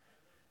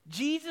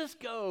 Jesus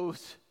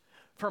goes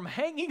from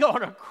hanging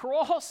on a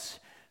cross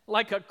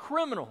like a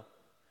criminal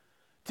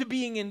to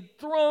being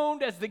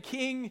enthroned as the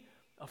King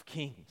of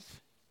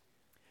Kings.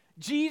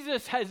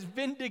 God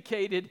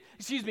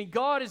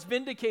has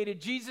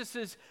vindicated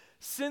Jesus'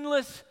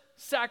 sinless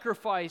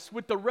sacrifice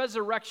with the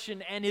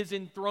resurrection and his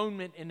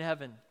enthronement in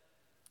heaven.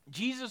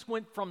 Jesus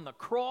went from the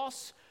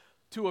cross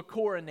to a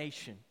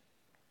coronation.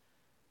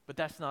 But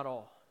that's not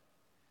all.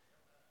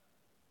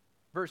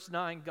 Verse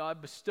 9,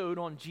 God bestowed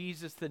on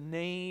Jesus the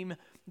name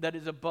that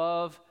is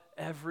above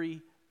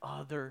every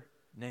other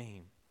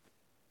name.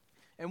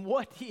 And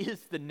what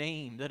is the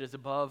name that is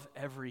above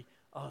every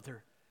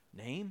other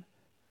name?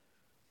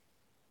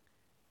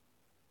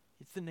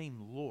 It's the name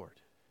Lord.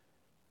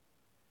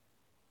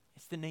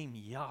 It's the name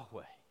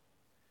Yahweh.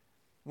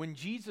 When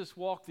Jesus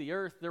walked the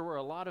earth, there were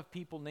a lot of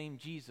people named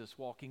Jesus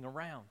walking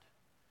around.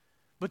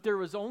 But there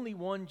was only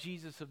one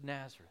Jesus of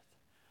Nazareth.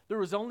 There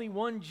was only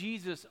one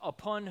Jesus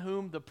upon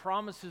whom the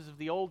promises of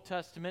the Old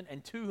Testament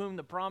and to whom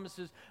the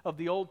promises of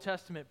the Old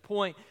Testament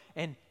point,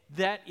 and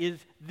that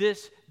is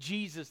this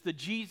Jesus, the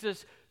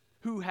Jesus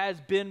who has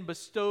been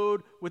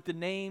bestowed with the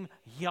name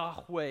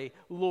Yahweh,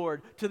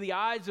 Lord. To the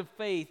eyes of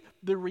faith,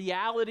 the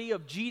reality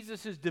of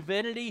Jesus'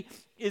 divinity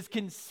is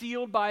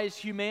concealed by his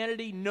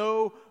humanity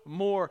no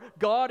more.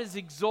 God has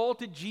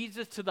exalted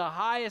Jesus to the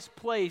highest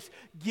place,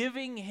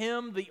 giving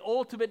him the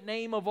ultimate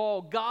name of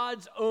all,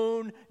 God's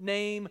own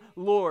name,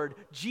 Lord.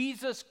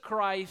 Jesus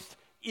Christ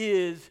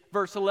is,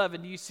 verse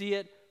 11, do you see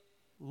it?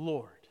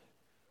 Lord.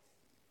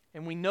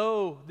 And we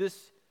know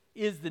this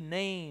is the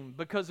name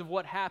because of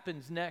what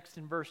happens next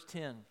in verse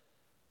 10.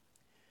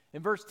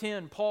 In verse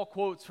 10, Paul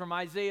quotes from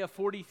Isaiah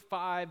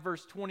 45,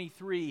 verse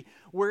 23,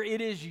 where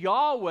it is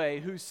Yahweh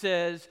who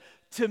says,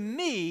 "To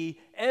me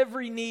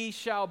every knee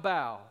shall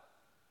bow."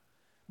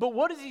 But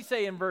what does he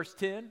say in verse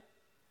 10?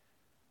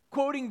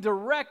 Quoting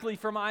directly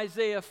from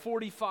Isaiah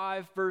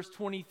 45, verse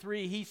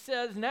 23, he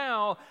says,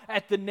 now,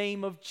 at the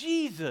name of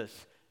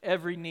Jesus,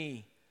 every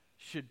knee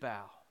should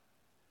bow.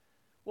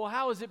 Well,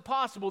 how is it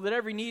possible that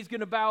every knee is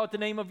going to bow at the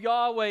name of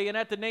Yahweh and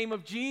at the name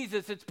of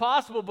Jesus? It's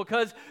possible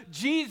because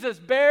Jesus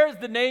bears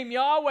the name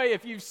Yahweh.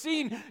 If you've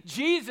seen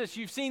Jesus,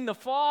 you've seen the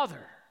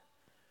Father.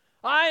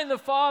 I and the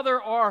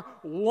Father are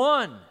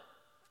one.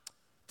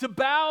 To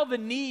bow the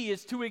knee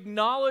is to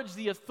acknowledge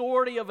the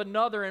authority of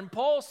another. And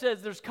Paul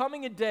says there's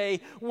coming a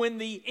day when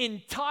the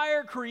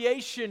entire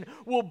creation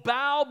will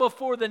bow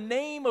before the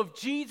name of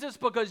Jesus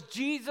because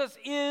Jesus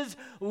is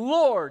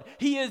Lord.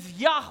 He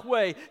is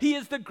Yahweh. He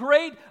is the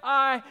great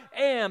I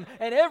am.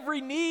 And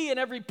every knee and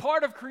every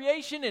part of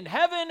creation in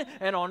heaven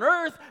and on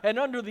earth and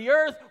under the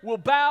earth will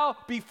bow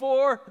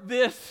before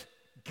this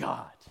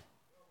God.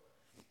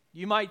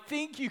 You might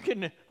think you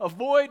can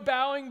avoid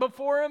bowing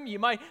before him. You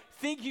might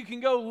think you can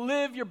go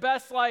live your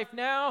best life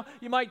now.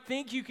 You might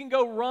think you can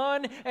go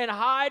run and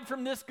hide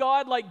from this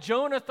God like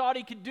Jonah thought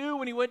he could do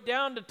when he went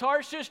down to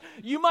Tarshish.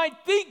 You might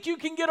think you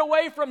can get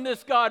away from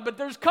this God, but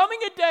there's coming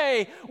a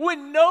day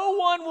when no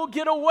one will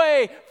get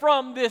away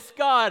from this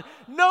God.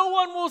 No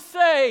one will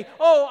say,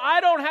 oh,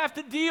 I don't have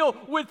to deal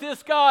with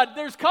this God.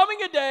 There's coming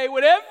a day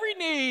when every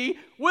knee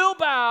will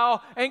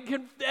bow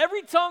and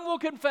every tongue will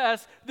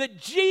confess that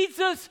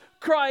Jesus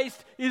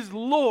Christ is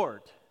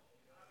Lord.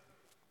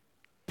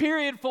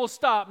 Period, full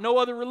stop. No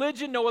other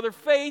religion, no other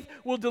faith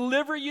will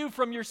deliver you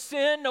from your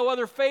sin. No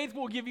other faith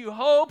will give you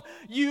hope.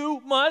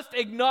 You must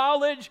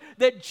acknowledge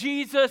that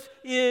Jesus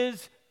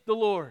is the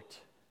Lord.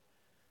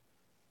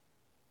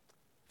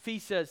 Fee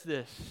says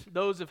this: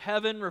 those of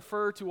heaven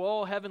refer to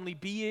all heavenly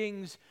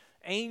beings,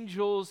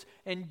 angels,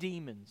 and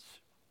demons.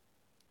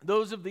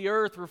 Those of the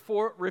earth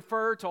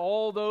refer to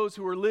all those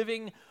who are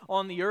living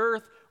on the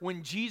earth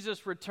when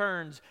Jesus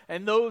returns,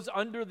 and those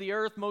under the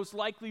earth most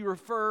likely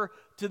refer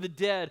to the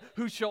dead,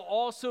 who shall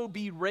also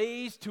be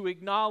raised to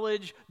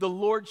acknowledge the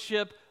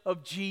lordship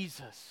of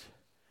Jesus.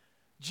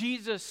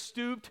 Jesus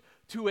stooped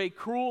to a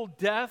cruel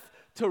death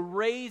to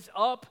raise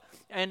up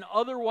an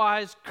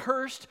otherwise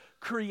cursed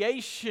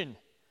creation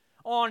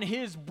on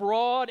his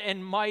broad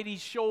and mighty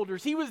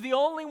shoulders. He was the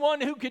only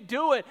one who could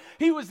do it.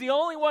 He was the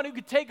only one who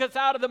could take us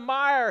out of the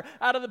mire,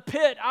 out of the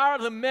pit, out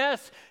of the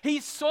mess. He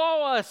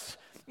saw us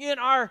in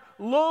our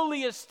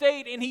lowly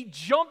estate, and he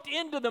jumped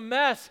into the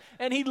mess,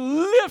 and he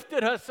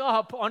lifted us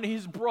up on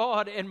his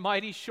broad and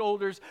mighty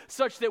shoulders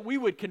such that we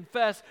would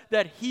confess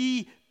that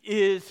he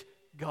is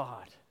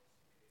God.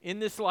 In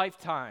this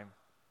lifetime,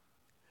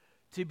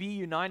 to be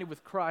united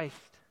with Christ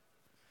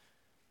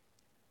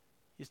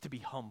is to be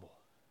humble.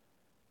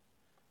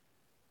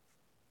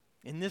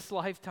 In this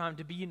lifetime,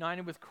 to be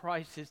united with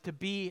Christ is to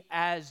be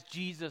as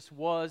Jesus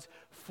was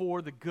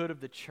for the good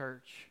of the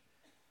church.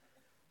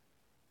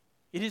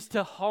 It is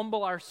to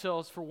humble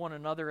ourselves for one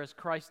another as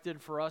Christ did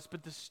for us,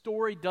 but the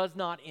story does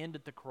not end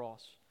at the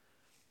cross.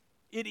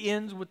 It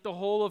ends with the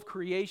whole of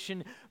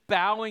creation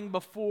bowing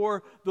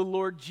before the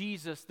Lord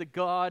Jesus, the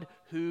God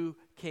who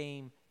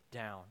came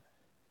down.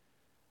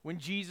 When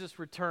Jesus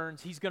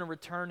returns, he's going to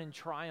return in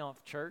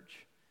triumph,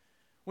 church.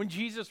 When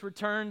Jesus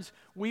returns,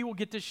 we will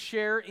get to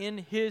share in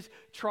his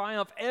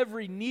triumph.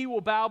 Every knee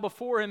will bow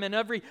before him, and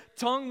every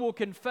tongue will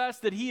confess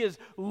that he is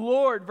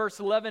Lord, verse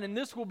 11, and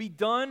this will be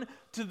done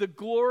to the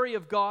glory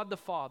of God the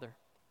Father.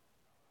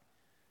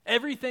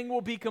 Everything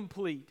will be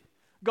complete.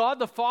 God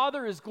the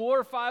Father is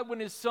glorified when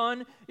his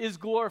Son is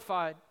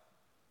glorified.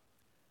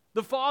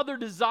 The Father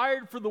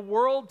desired for the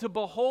world to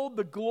behold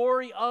the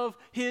glory of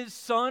his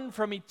Son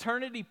from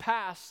eternity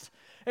past.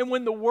 And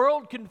when the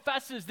world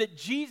confesses that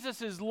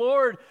Jesus is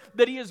Lord,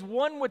 that he is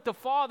one with the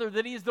Father,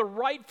 that he is the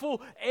rightful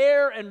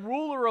heir and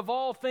ruler of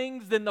all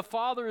things, then the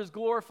Father is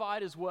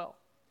glorified as well.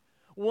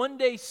 One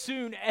day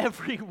soon,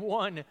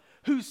 everyone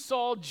who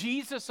saw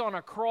Jesus on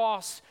a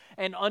cross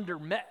and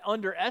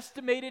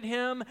underestimated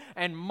him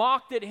and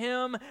mocked at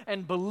him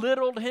and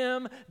belittled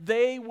him,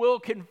 they will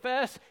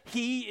confess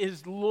he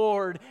is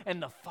Lord,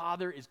 and the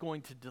Father is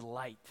going to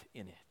delight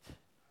in it.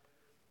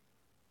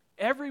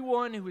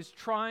 Everyone who is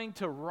trying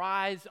to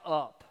rise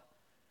up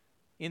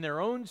in their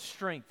own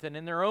strength and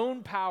in their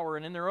own power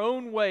and in their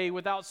own way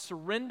without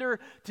surrender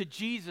to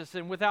Jesus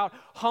and without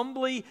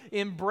humbly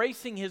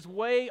embracing his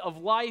way of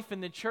life in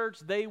the church,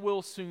 they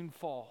will soon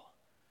fall.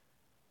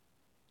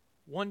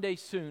 One day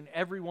soon,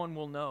 everyone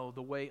will know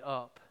the way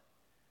up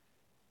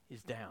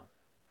is down.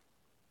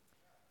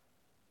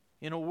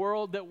 In a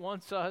world that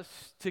wants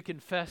us to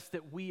confess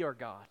that we are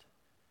God,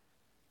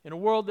 in a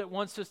world that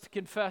wants us to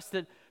confess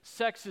that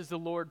sex is the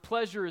Lord,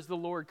 pleasure is the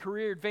Lord,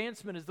 career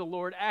advancement is the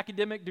Lord,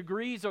 academic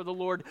degrees are the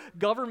Lord,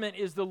 government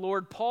is the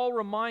Lord, Paul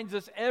reminds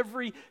us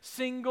every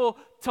single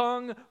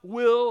tongue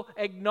will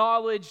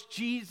acknowledge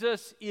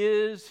Jesus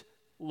is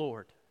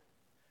Lord.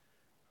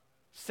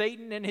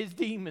 Satan and his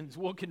demons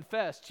will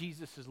confess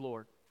Jesus is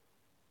Lord.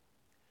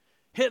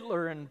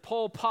 Hitler and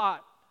Pol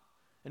Pot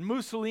and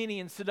Mussolini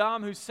and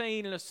Saddam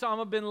Hussein and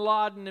Osama bin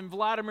Laden and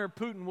Vladimir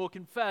Putin will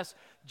confess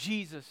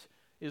Jesus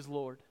is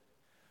Lord.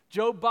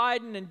 Joe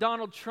Biden and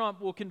Donald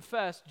Trump will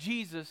confess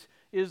Jesus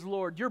is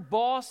Lord. Your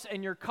boss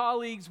and your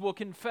colleagues will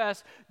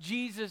confess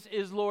Jesus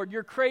is Lord.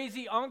 Your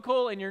crazy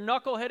uncle and your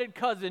knuckleheaded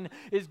cousin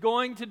is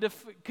going to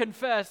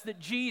confess that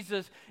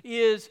Jesus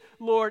is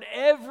Lord.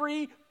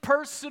 Every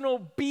personal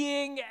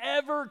being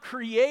ever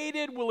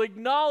created will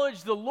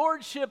acknowledge the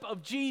lordship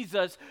of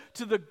Jesus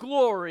to the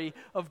glory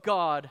of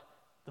God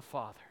the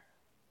Father.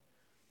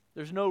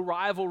 There's no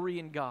rivalry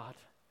in God.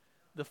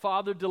 The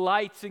Father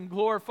delights in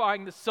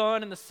glorifying the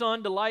Son, and the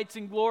Son delights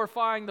in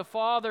glorifying the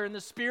Father, and the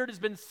Spirit has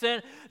been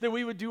sent that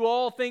we would do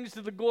all things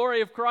to the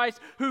glory of Christ,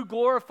 who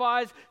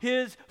glorifies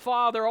his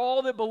Father.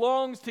 All that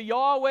belongs to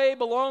Yahweh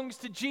belongs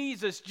to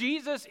Jesus.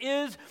 Jesus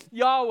is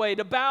Yahweh.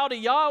 To bow to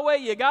Yahweh,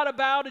 you got to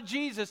bow to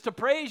Jesus. To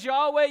praise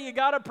Yahweh, you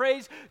got to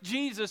praise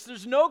Jesus.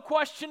 There's no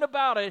question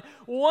about it.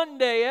 One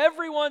day,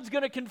 everyone's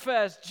going to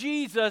confess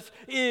Jesus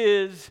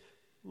is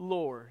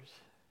Lord.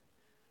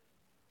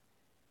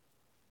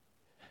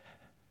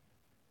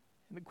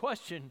 And the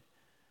question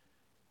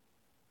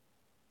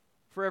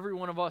for every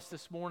one of us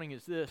this morning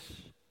is this: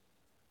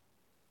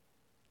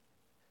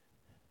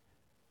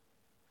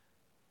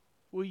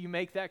 will you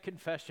make that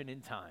confession in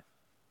time?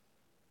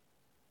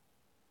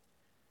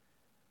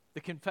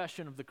 The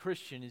confession of the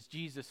Christian is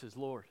Jesus is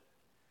Lord.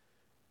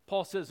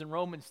 Paul says in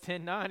Romans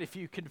 10:9, if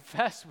you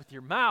confess with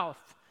your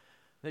mouth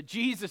that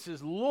Jesus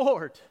is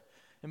Lord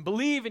and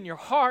believe in your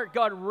heart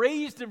God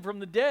raised him from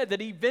the dead,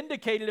 that he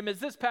vindicated him, as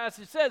this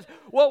passage says,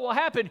 what will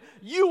happen?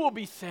 You will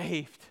be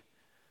saved.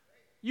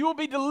 You will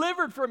be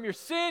delivered from your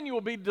sin. You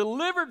will be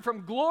delivered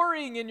from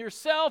glorying in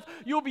yourself.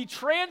 You will be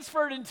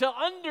transferred into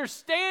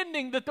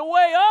understanding that the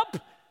way up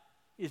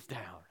is down.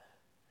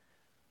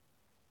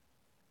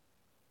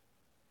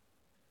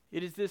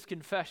 It is this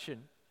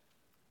confession,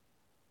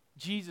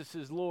 Jesus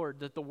is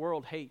Lord, that the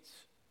world hates.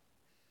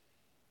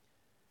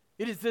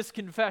 It is this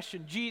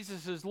confession,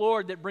 Jesus is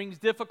Lord, that brings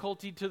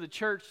difficulty to the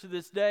church to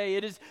this day.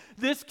 It is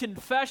this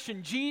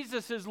confession,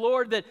 Jesus is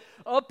Lord, that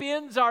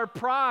upends our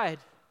pride.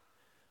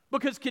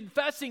 Because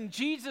confessing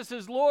Jesus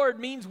as Lord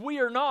means we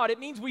are not. It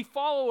means we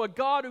follow a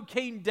God who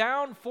came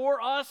down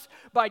for us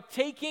by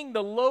taking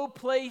the low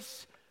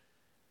place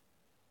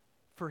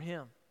for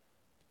him.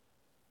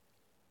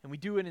 And we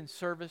do it in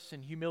service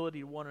and humility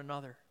to one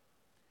another.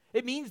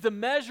 It means the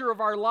measure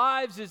of our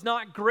lives is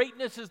not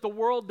greatness as the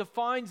world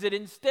defines it.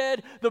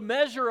 Instead, the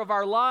measure of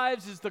our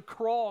lives is the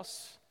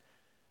cross.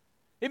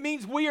 It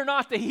means we are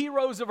not the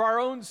heroes of our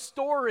own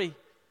story.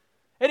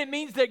 And it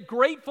means that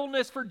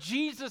gratefulness for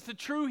Jesus, the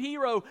true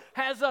hero,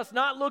 has us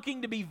not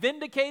looking to be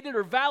vindicated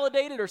or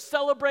validated or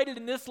celebrated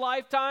in this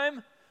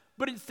lifetime,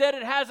 but instead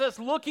it has us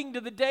looking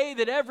to the day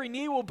that every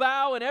knee will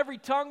bow and every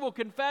tongue will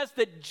confess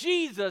that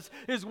Jesus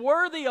is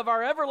worthy of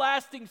our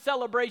everlasting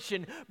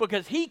celebration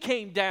because he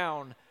came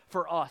down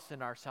for us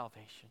in our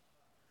salvation.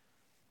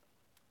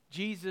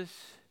 Jesus,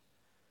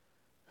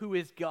 who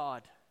is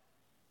God,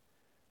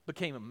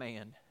 became a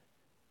man.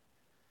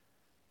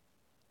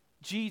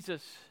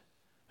 Jesus,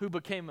 who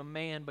became a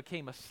man,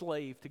 became a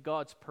slave to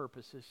God's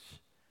purposes.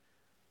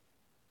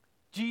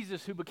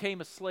 Jesus, who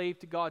became a slave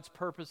to God's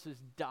purposes,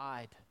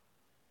 died.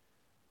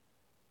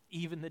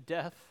 Even the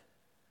death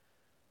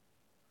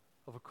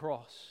of a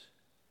cross.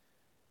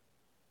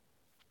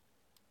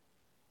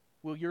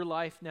 Will your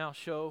life now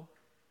show,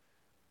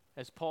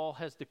 as Paul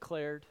has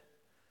declared,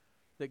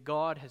 that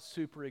God has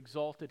super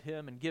exalted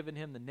him and given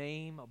him the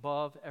name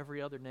above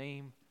every other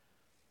name?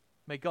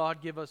 May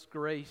God give us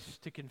grace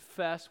to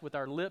confess with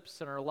our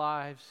lips and our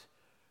lives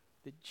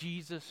that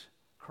Jesus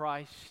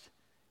Christ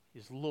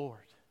is Lord,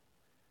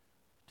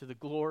 to the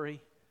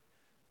glory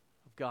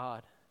of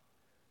God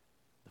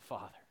the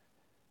Father.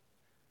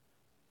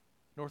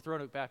 North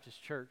Roanoke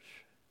Baptist Church,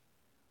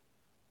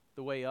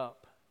 the way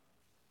up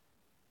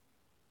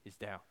is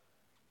down.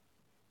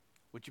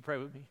 Would you pray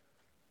with me?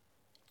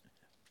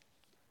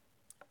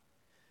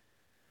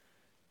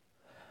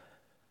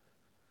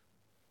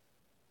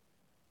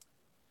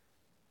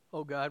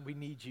 Oh God, we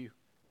need you.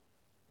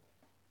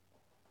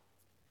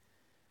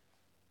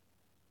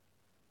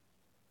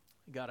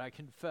 God, I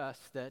confess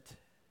that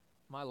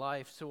my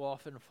life so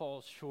often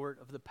falls short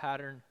of the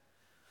pattern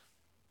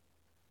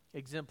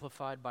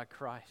exemplified by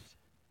Christ.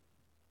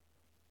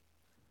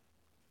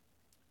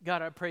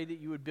 God, I pray that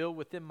you would build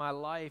within my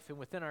life and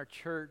within our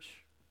church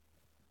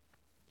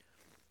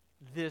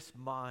this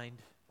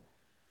mind.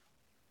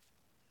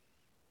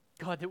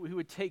 God, that we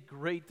would take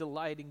great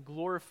delight in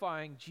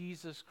glorifying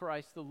Jesus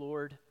Christ the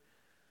Lord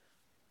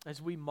as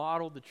we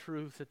model the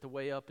truth that the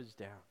way up is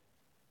down.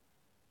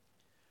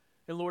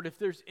 And Lord, if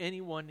there's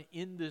anyone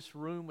in this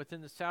room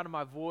within the sound of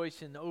my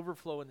voice, in the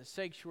overflow in the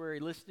sanctuary,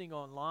 listening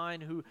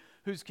online,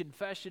 whose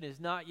confession is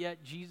not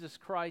yet Jesus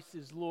Christ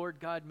is Lord,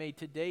 God, may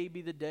today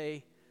be the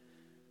day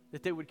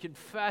that they would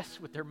confess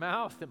with their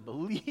mouth and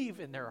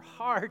believe in their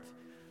heart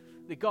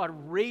that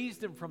God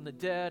raised them from the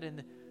dead,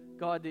 and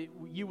God, that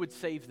you would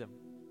save them.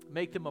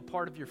 Make them a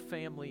part of your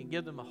family and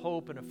give them a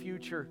hope and a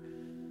future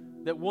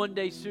that one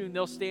day soon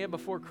they'll stand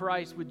before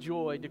Christ with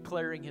joy,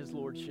 declaring his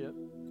lordship.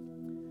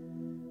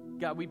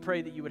 God, we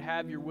pray that you would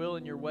have your will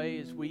and your way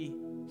as we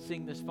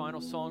sing this final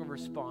song of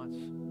response.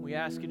 We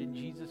ask it in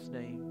Jesus'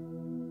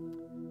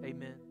 name.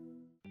 Amen.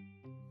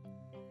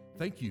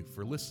 Thank you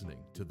for listening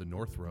to the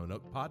North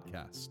Roanoke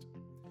podcast.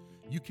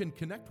 You can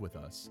connect with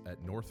us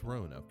at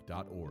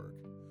northroanoke.org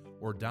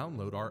or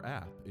download our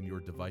app in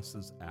your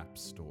device's app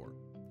store.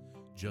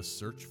 Just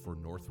search for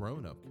North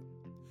Roanoke.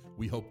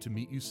 We hope to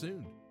meet you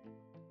soon.